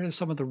 where are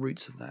some of the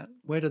roots of that?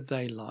 Where did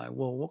they lie?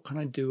 Well, what can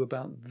I do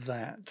about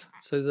that?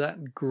 So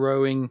that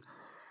growing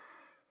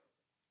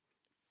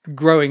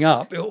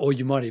up, or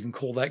you might even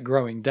call that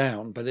growing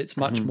down, but it's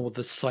much more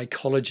the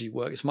psychology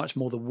work. It's much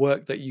more the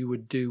work that you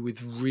would do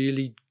with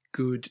really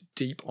good,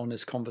 deep,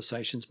 honest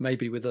conversations,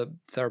 maybe with a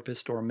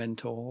therapist or a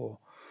mentor or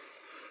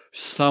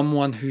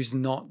someone who's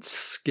not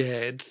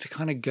scared to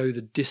kind of go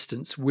the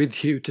distance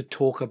with you to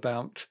talk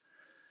about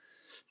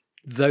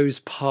those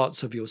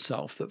parts of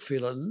yourself that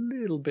feel a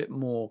little bit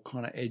more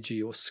kind of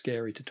edgy or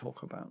scary to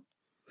talk about.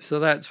 So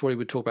that's what he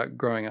would talk about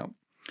growing up.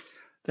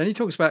 Then he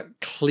talks about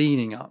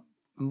cleaning up.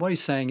 And what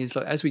he's saying is,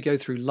 like, as we go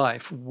through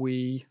life,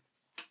 we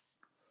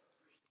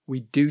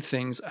do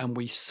things and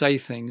we say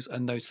things,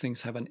 and those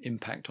things have an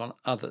impact on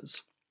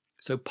others.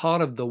 So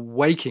part of the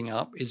waking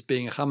up is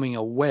becoming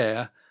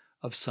aware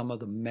of some of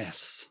the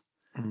mess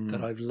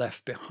that I've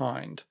left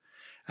behind.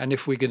 And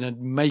if we're going to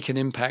make an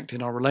impact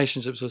in our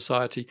relationship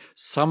society,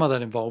 some of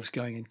that involves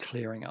going and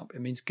clearing up.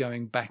 It means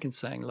going back and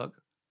saying, look,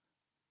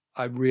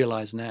 I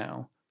realize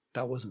now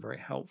that wasn't very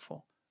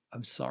helpful.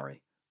 I'm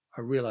sorry.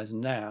 I realize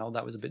now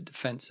that was a bit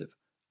defensive.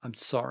 I'm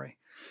sorry.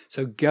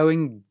 So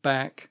going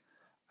back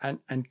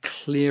and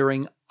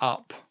clearing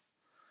up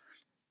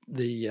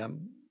the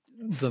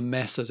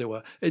mess, as it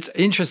were. It's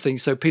interesting.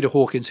 So Peter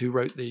Hawkins, who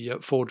wrote the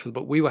foreword for the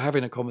book, we were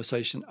having a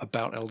conversation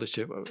about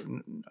eldership,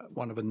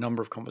 one of a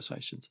number of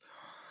conversations.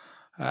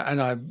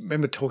 And I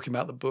remember talking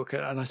about the book,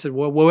 and I said,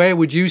 well, where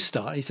would you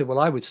start? He said, well,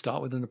 I would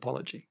start with an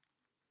apology.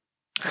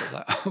 I was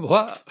like,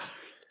 what?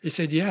 He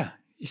said, yeah.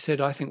 He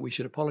said, I think we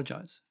should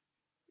apologize.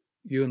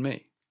 You and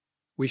me.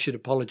 We should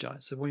apologize. I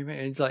said, what do you mean?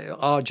 It's like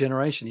our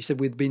generation. He said,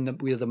 we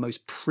are the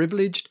most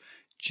privileged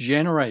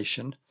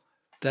generation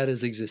that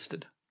has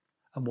existed.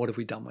 And what have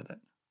we done with it?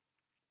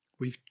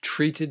 We've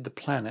treated the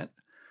planet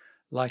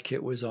like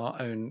it was our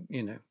own,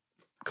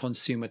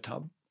 consumer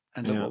tub.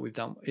 And look what we've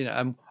done,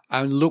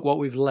 and look what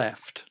we've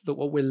left. Look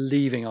what we're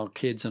leaving our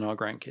kids and our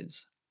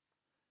grandkids.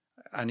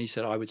 And he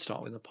said, I would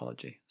start with an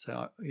apology.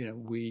 So,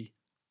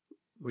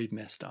 we've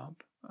messed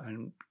up,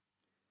 and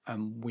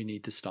we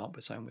need to start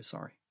by saying we're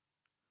sorry.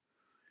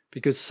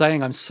 Because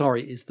saying I'm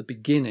sorry is the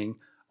beginning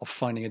of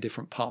finding a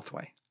different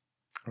pathway.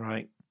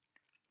 Right.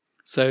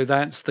 So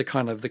that's the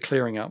kind of the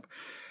clearing up.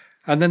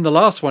 And then the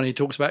last one he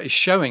talks about is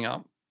showing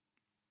up.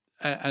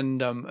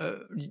 And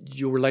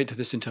you'll relate to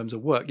this in terms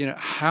of work.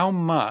 How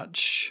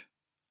much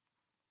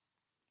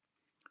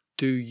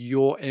do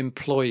your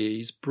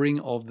employees bring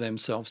of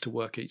themselves to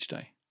work each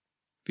day?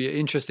 Be an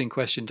interesting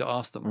question to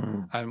ask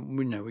them. And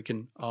we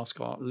can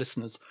ask our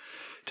listeners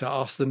to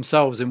ask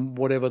themselves in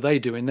whatever they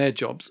do in their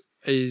jobs,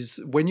 is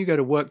when you go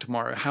to work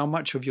tomorrow, how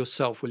much of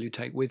yourself will you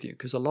take with you?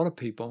 Because a lot of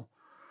people,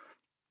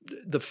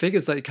 the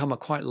figures that come are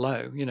quite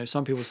low.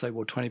 Some people say,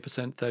 well, 20%,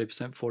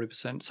 30%,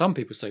 40%. Some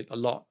people say a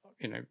lot.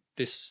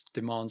 This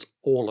demands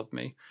all of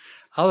me.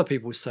 Other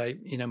people say,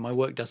 my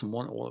work doesn't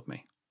want all of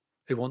me.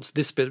 It wants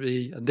this bit of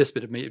me and this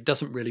bit of me. It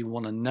doesn't really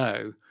want to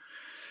know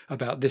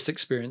about this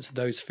experience,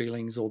 those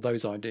feelings, or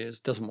those ideas.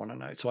 Doesn't want to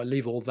know. So I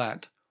leave all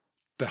that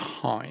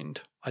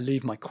behind. I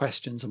leave my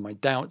questions and my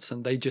doubts,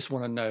 and they just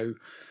want to know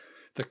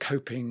the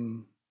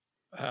coping,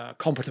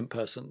 competent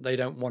person. They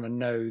don't want to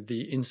know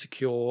the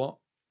insecure,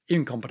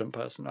 incompetent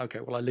person. Okay,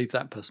 well, I leave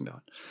that person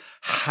behind.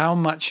 How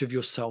much of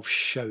yourself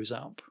shows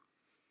up?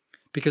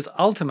 Because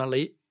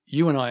ultimately,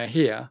 you and I are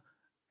here,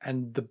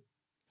 and the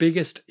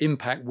biggest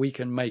impact we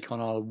can make on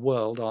our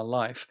world, our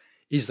life,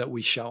 is that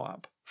we show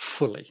up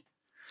fully.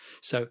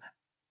 So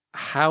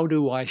how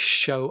do I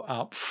show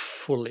up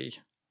fully?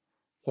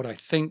 What I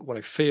think, what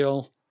I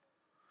feel,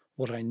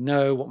 what I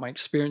know, what my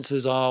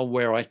experiences are,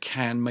 where I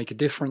can make a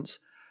difference.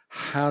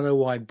 How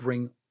do I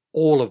bring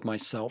all of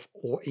myself,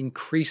 or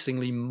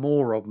increasingly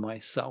more of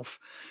myself,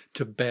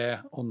 to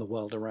bear on the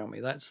world around me?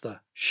 That's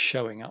the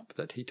showing up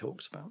that he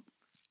talks about.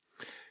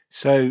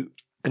 So,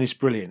 and it's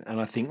brilliant.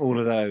 And I think all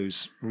of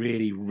those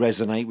really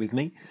resonate with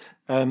me.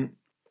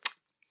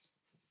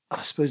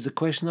 I suppose the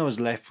question I was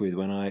left with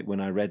when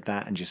I read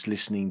that and just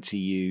listening to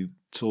you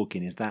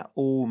talking is that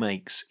all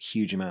makes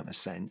huge amount of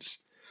sense.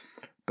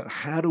 But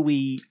how do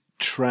we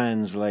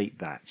translate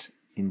that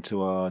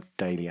into our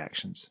daily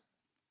actions?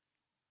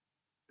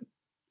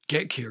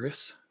 Get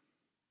curious.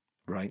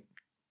 Right.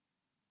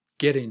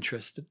 Get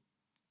interested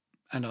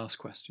and ask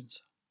questions.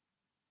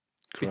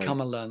 Great.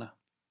 Become a learner.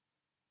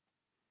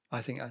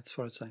 I think that's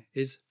what I'd say,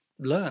 is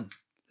learn.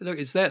 Look,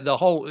 it's there.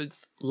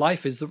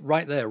 Life is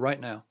right there, right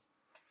now.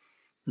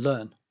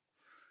 Learn.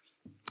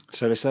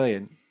 So let's say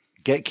it.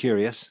 Get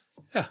curious.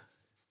 Yeah.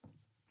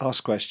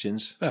 Ask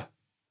questions. Yeah.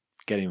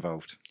 Get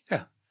involved.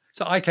 Yeah.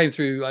 So I came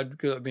through, I've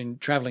been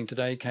traveling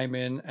today, came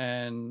in,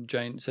 and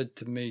Jane said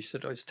to me, she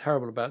said, "Oh, it's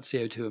terrible about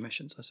CO2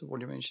 emissions." I said, "What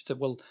do you mean?" She said,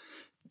 "Well,"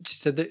 she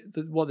said,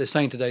 what they're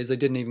saying today is they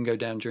didn't even go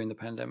down during the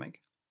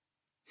pandemic.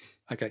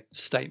 Okay,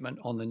 statement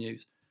on the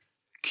news.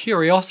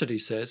 Curiosity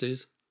says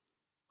is,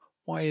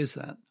 why is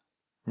that?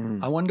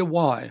 I wonder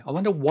why. I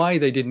wonder why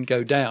they didn't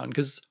go down,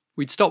 because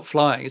we'd stopped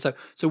flying. So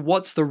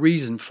what's the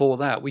reason for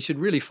that? We should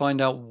really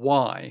find out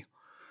why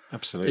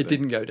Absolutely it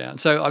didn't go down.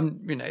 So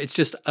it's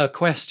just a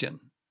question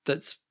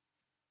that's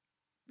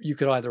you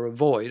could either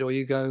avoid, or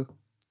you go,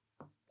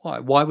 why?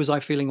 Why was I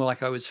feeling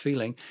like I was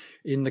feeling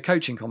in the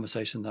coaching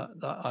conversation that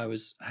I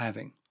was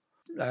having?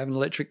 I have an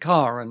electric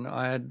car, and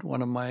I had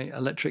one of my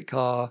electric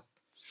car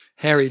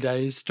hairy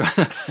days trying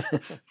to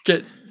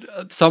get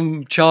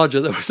some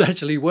charger that was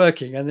actually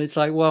working. And it's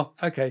like, well,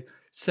 okay,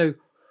 so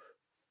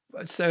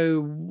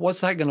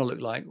what's that going to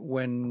look like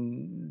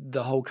when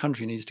the whole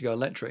country needs to go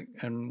electric,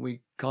 and we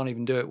can't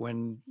even do it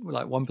when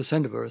like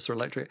 1% of us are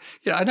electric?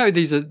 Yeah, I know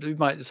you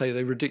might say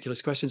they're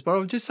ridiculous questions, but I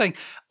was just saying,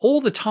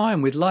 all the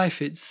time with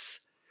life,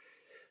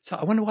 so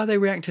I wonder why they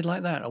reacted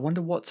like that. I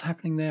wonder what's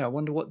happening there. I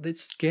wonder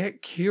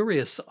get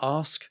curious,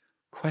 ask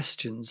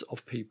questions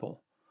of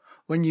people.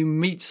 When you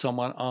meet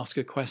someone, ask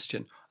a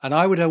question. And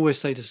I would always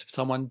say to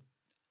someone,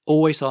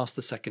 always ask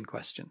the second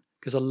question.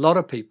 Because a lot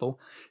of people,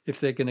 if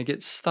they're going to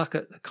get stuck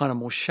at the kind of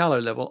more shallow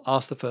level,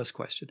 ask the first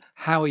question.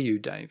 How are you,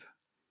 Dave?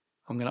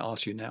 I'm going to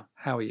ask you now.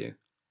 How are you?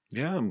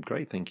 Yeah, I'm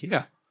great, thank you.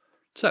 Yeah.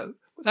 So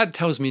that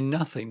tells me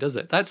nothing, does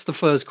it? That's the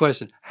first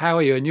question. How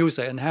are you? And you'll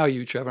say, and how are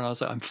you, Trevor? And I'll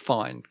say, I'm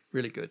fine.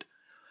 Really good.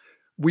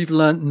 We've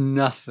learned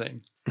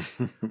nothing.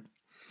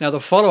 Now, the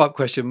follow-up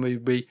question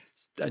would be,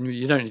 and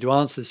you don't need to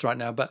answer this right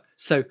now, but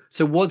so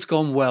what's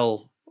gone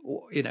well?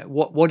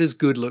 What does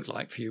good look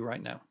like for you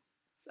right now?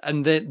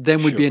 And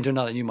then we'd be into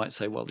another. And you might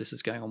say, well, this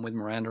is going on with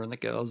Miranda and the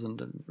girls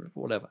and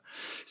whatever.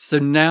 So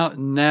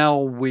now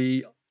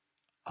we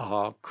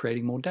are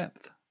creating more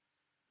depth.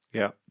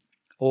 Yeah.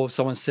 Or if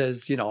someone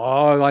says,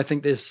 oh, I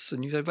think this,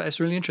 and you say, but that's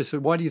really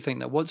interesting. Why do you think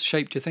that? What's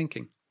shaped your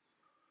thinking?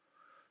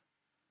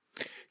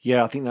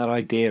 Yeah, I think that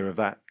idea of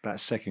that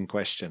second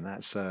question,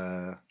 that's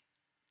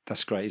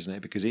great, isn't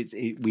it? Because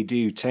we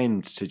do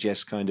tend to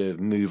just kind of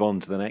move on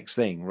to the next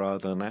thing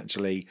rather than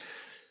actually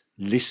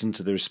listen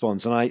to the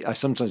response. And I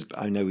sometimes,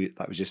 I know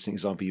that was just an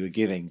example you were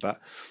giving, but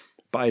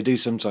I do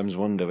sometimes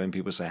wonder when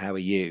people say, how are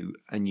you?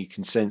 And you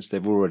can sense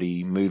they've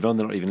already moved on.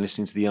 They're not even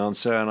listening to the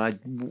answer.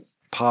 And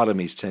part of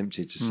me is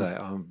tempted to say,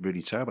 oh, I'm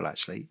really terrible,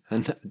 actually.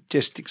 And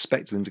just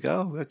expect them to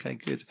go, oh, okay,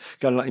 good.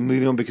 Kind of like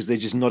moving on because they're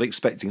just not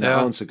expecting that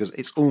answer, because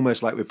it's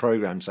almost like we're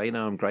programmed saying,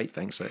 no, I'm great,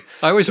 thanks. So,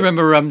 I always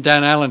remember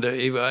Dan Allender.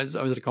 I was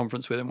at a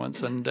conference with him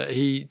once, and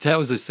he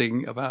tells this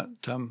thing about,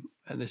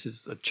 and this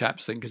is a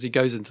chap's thing, because he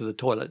goes into the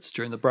toilets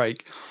during the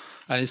break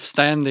and is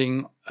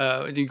standing,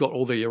 you've got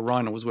all the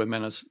urinals where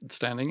men are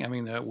standing,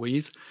 having their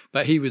wheeze,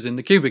 but he was in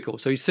the cubicle.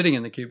 So he's sitting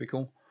in the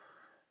cubicle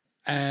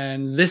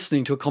and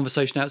listening to a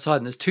conversation outside,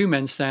 and there's two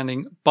men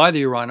standing by the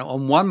urinal,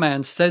 and one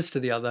man says to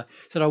the other,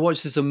 he said, I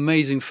watched this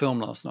amazing film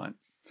last night.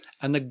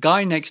 And the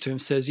guy next to him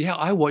says, yeah,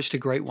 I watched a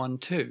great one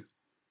too.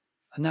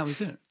 And that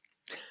was it.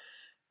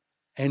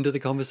 End of the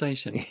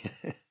conversation.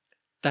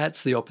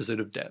 That's the opposite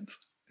of depth.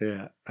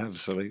 Yeah,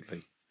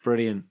 absolutely.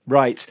 Brilliant.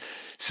 Right.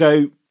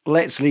 So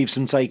let's leave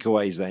some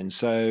takeaways then.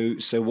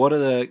 So what are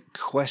the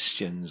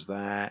questions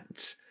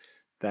that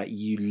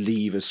you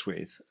leave us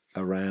with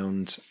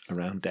around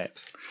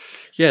depth?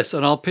 Yes,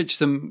 and I'll pitch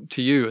them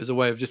to you as a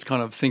way of just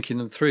kind of thinking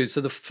them through. So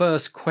the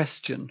first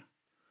question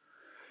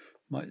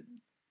might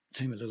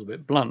seem a little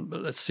bit blunt,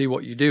 but let's see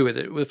what you do with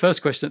it. Well, the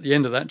first question at the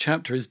end of that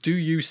chapter is, do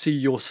you see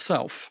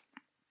yourself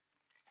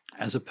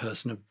as a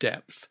person of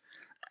depth?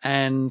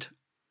 And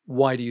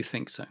why do you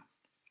think so?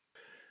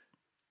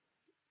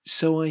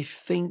 So I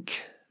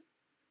think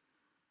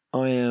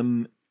I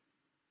am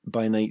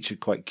by nature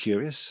quite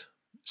curious.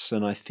 So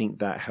and I think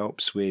that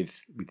helps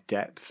with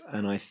depth.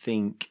 And I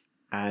think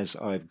as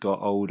I've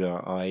got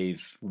older,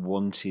 I've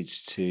wanted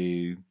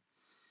to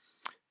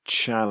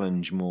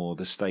challenge more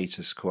the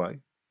status quo,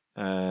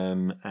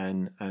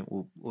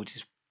 or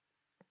just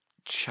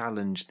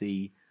challenge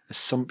the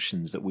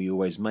assumptions that we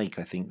always make.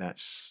 I think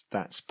that's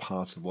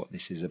part of what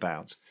this is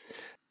about.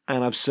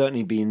 And I've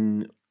certainly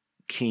been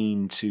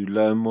keen to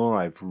learn more.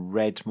 I've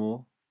read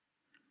more.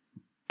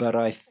 But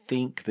I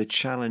think the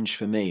challenge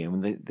for me,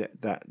 and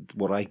that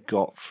what I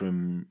got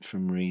from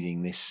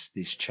reading this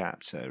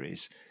chapter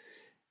is,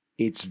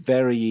 it's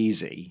very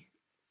easy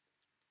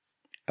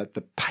at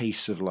the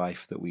pace of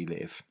life that we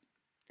live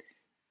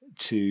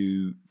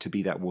to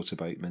be that water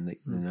boatman, the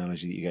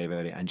analogy that you gave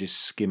earlier, and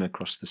just skim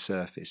across the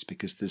surface,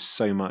 because there's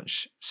so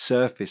much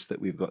surface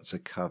that we've got to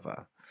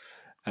cover.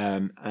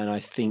 And I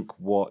think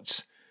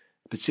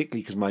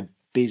particularly because my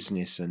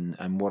business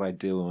and what I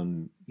do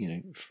on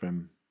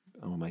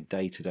my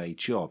day-to-day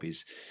job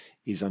is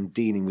I'm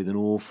dealing with an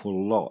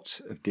awful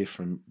lot of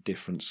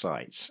different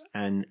sites.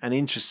 And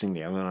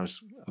interestingly, when I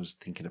was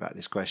thinking about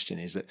this question,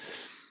 is that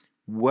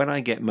when I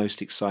get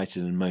most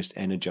excited and most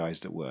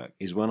energized at work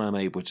is when I'm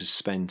able to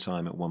spend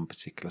time at one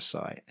particular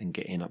site and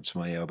get in up to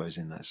my elbows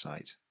in that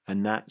site.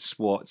 And that's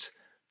what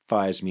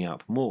fires me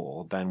up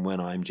more than when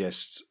I'm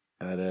just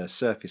at a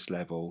surface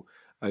level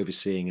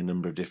overseeing a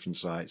number of different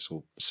sites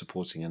or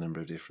supporting a number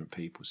of different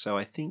people. So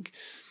I think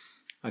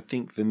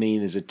for me,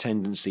 there's a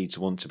tendency to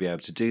want to be able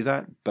to do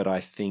that, but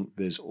I think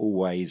there's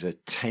always a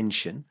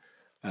tension,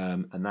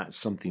 and that's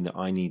something that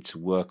I need to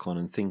work on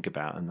and think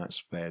about, and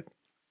that's where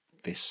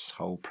this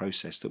whole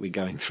process that we're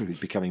going through with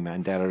Becoming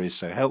Mandela is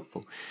so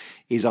helpful,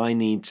 is I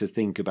need to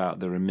think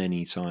about there are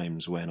many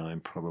times when I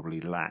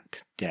probably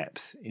lack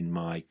depth in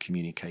my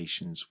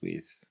communications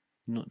with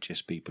not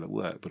just people at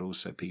work, but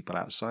also people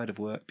outside of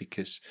work,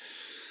 because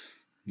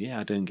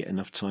I don't get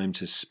enough time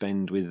to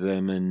spend with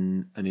them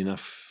and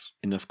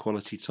enough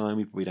quality time.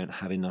 We probably don't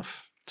have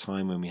enough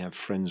time when we have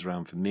friends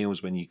around for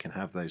meals, when you can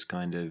have those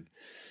kind of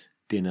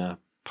dinner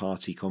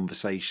party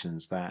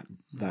conversations that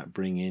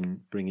bring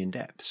in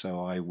depth.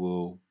 So I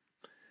will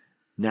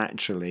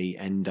naturally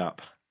end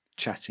up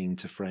chatting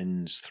to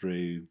friends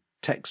through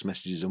text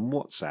messages and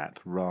WhatsApp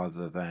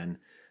rather than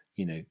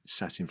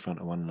sat in front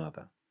of one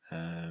another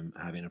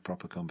having a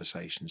proper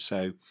conversation.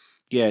 So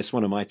it's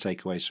one of my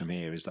takeaways from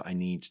here is that I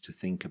need to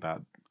think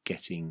about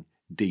getting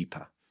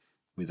deeper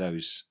with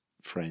those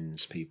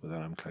friends, people that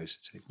I'm closer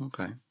to.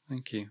 Okay,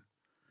 thank you.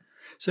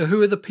 So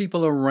who are the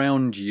people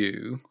around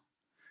you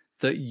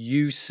that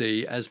you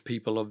see as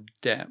people of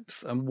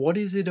depth, and what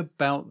is it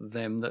about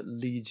them that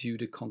leads you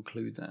to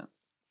conclude that?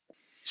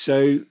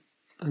 So,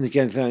 and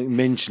again, I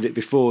mentioned it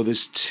before,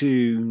 there's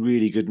two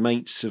really good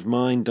mates of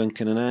mine,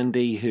 Duncan and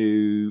Andy,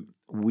 who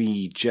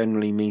we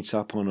generally meet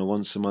up on a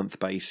once a month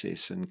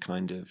basis and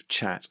kind of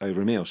chat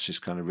over a meal. It's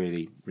just kind of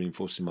really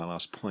reinforcing my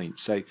last point.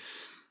 So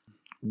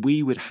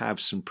we would have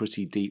some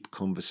pretty deep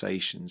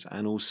conversations,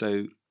 and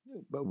also,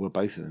 well,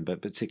 both of them,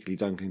 but particularly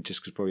Duncan,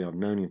 just because probably I've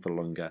known him for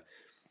longer,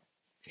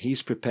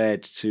 he's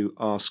prepared to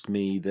ask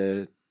me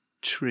the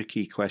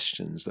tricky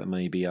questions that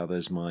maybe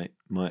others might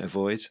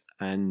avoid.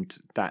 And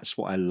that's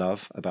what I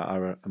love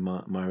about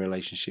my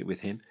relationship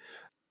with him,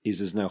 is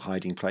there's no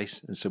hiding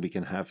place. And so we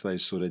can have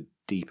those sort of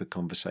deeper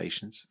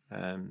conversations.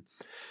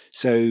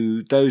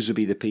 So those would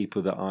be the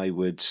people that I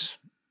would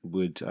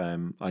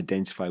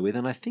identify with.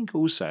 And I think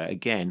also,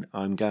 again,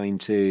 I'm going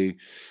to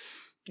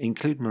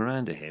include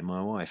Miranda here,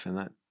 my wife, and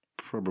that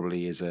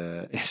probably is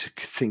a good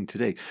thing to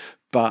do.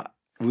 But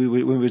when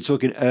we were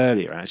talking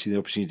earlier, actually, the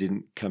opportunity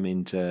didn't come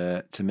in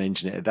to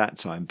mention it at that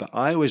time. But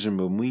I always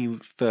remember when we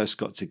first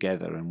got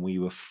together and we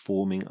were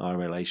forming our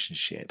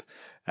relationship,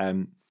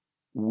 and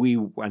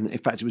in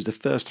fact, it was the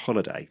first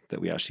holiday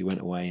that we actually went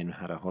away and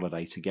had a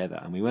holiday together.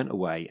 And we went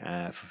away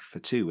for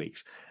 2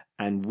 weeks,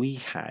 and we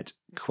had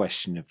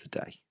question of the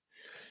day.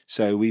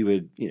 So we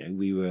were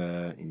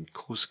in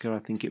Corsica, I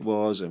think it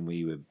was, and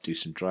we would do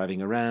some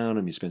driving around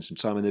and we spent some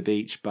time on the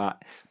beach.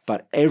 But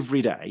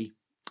every day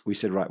we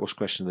said, right, what's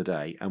question of the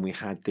day? And we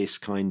had this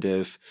kind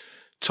of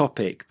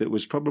topic that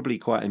was probably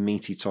quite a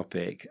meaty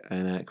topic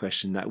and a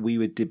question that we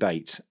would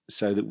debate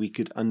so that we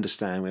could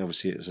understand. We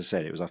obviously, as I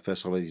said, it was our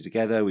first holiday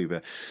together. We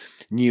were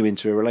new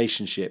into a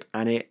relationship,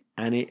 and it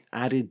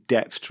added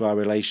depth to our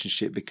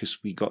relationship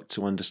because we got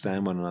to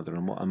understand one another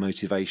and what our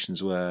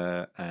motivations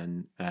were.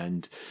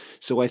 And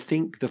so I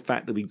think the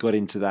fact that we got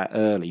into that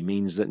early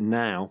means that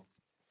now,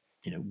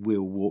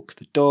 we'll walk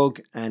the dog,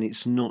 and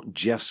it's not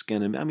just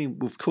going to,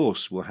 of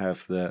course, we'll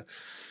have the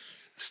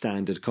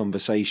standard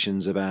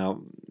conversations about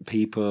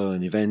people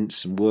and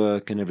events and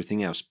work and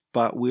everything else,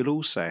 but we'll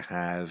also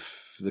have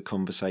the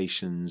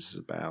conversations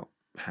about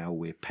how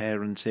we're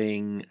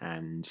parenting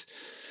and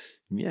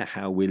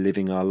how we're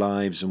living our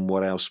lives and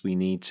what else we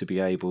need to be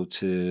able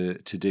to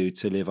do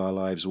to live our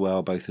lives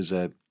well, both as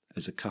a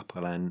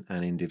couple and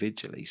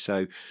individually.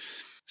 So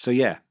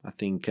yeah, I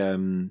think I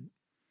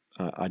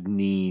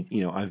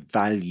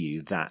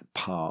value that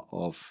part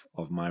of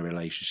my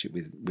relationship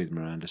with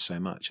Miranda so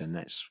much, and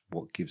that's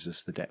what gives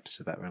us the depth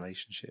to that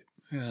relationship.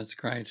 Yeah, that's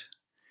great.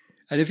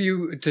 And if you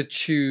were to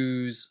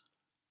choose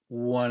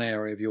one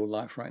area of your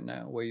life right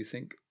now where you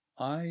think,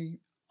 I'm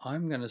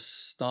going to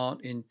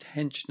start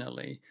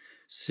intentionally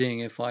seeing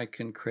if I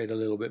can create a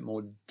little bit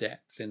more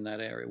depth in that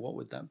area, what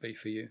would that be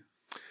for you?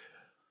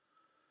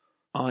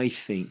 I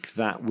think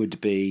that would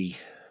be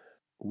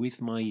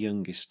with my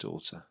youngest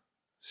daughter.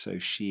 So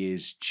she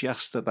is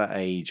just at that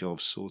age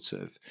of sort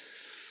of,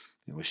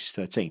 well, she's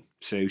 13.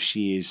 So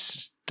she is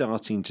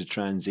starting to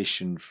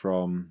transition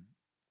from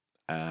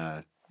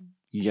a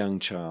young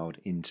child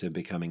into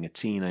becoming a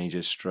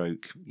teenager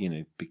stroke,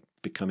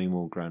 becoming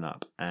more grown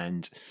up.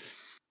 And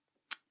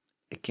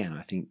again,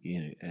 I think,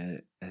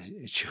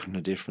 children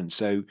are different.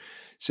 So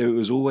it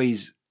was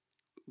always,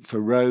 for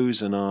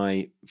Rose and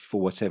I,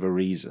 for whatever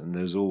reason,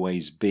 there's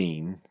always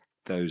been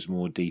those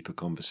more deeper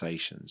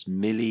conversations.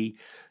 Millie,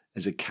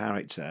 as a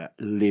character,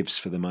 lives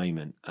for the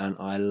moment, and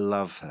I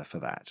love her for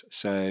that.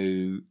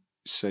 So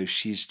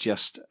she's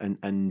just,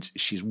 and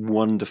she's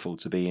wonderful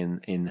to be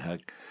in her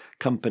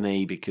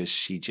company, because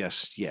she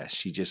just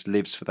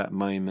lives for that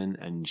moment,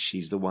 and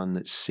she's the one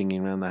that's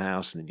singing around the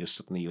house, and then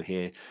suddenly you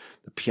hear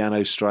the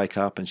piano strike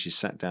up, and she's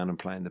sat down and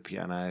playing the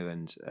piano,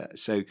 and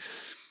so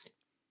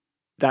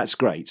that's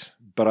great.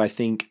 But I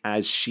think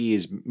as she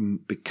is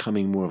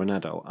becoming more of an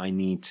adult, I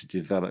need to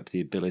develop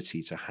the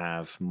ability to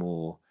have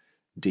more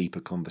deeper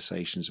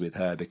conversations with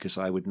her, because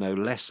I would know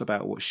less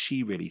about what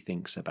she really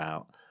thinks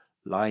about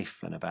life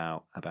and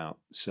about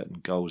certain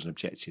goals and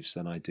objectives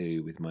than I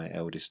do with my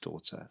eldest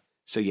daughter.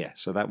 So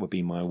that would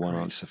be my one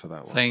answer for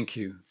that one. Thank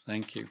you.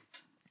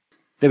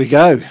 There we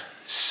go.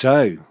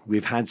 So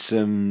we've had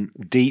some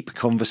deep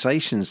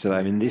conversations today.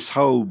 I mean, this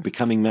whole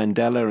becoming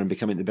Mandela and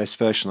becoming the best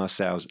version of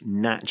ourselves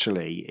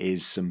naturally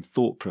is some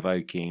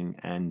thought-provoking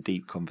and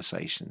deep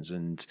conversations.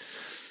 And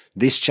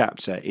this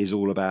chapter is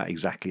all about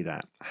exactly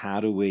that. How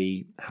do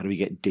we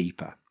get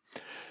deeper?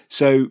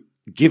 So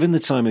given the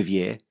time of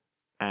year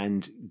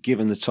and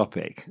given the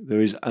topic,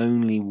 there is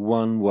only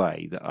one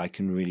way that I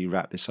can really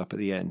wrap this up at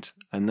the end,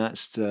 and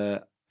that's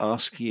to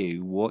ask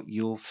you what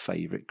your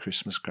favourite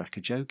Christmas cracker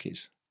joke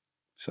is.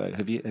 So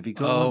have you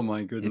got one? Oh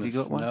my goodness! Have you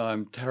got one? No,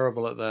 I'm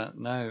terrible at that.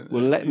 No.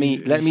 Well, let me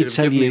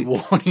tell you. Me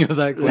warning of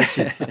that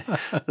question.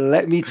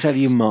 Let me tell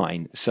you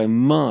mine. So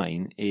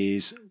mine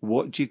is: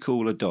 what do you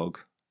call a dog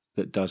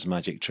that does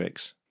magic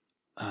tricks?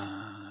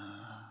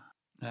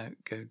 No,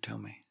 go tell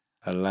me.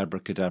 A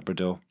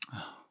labracadabrador.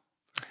 Oh,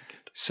 very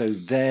good. So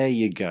there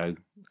you go.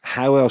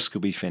 How else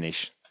could we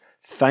finish?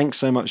 Thanks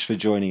so much for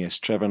joining us.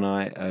 Trevor and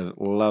I have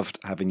loved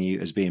having you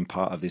as being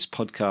part of this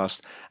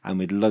podcast, and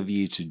we'd love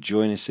you to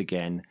join us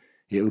again.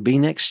 It'll be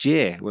next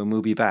year when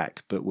we'll be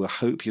back, but we'll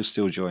hope you'll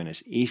still join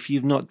us. If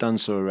you've not done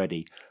so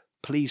already,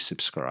 please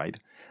subscribe.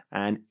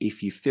 And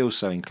if you feel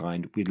so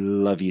inclined, we'd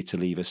love you to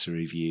leave us a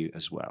review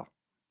as well.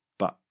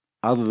 But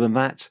other than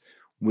that,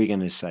 we're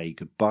going to say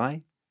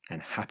goodbye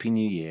and Happy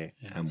New Year,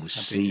 and we'll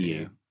see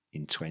you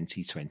in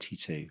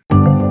 2022.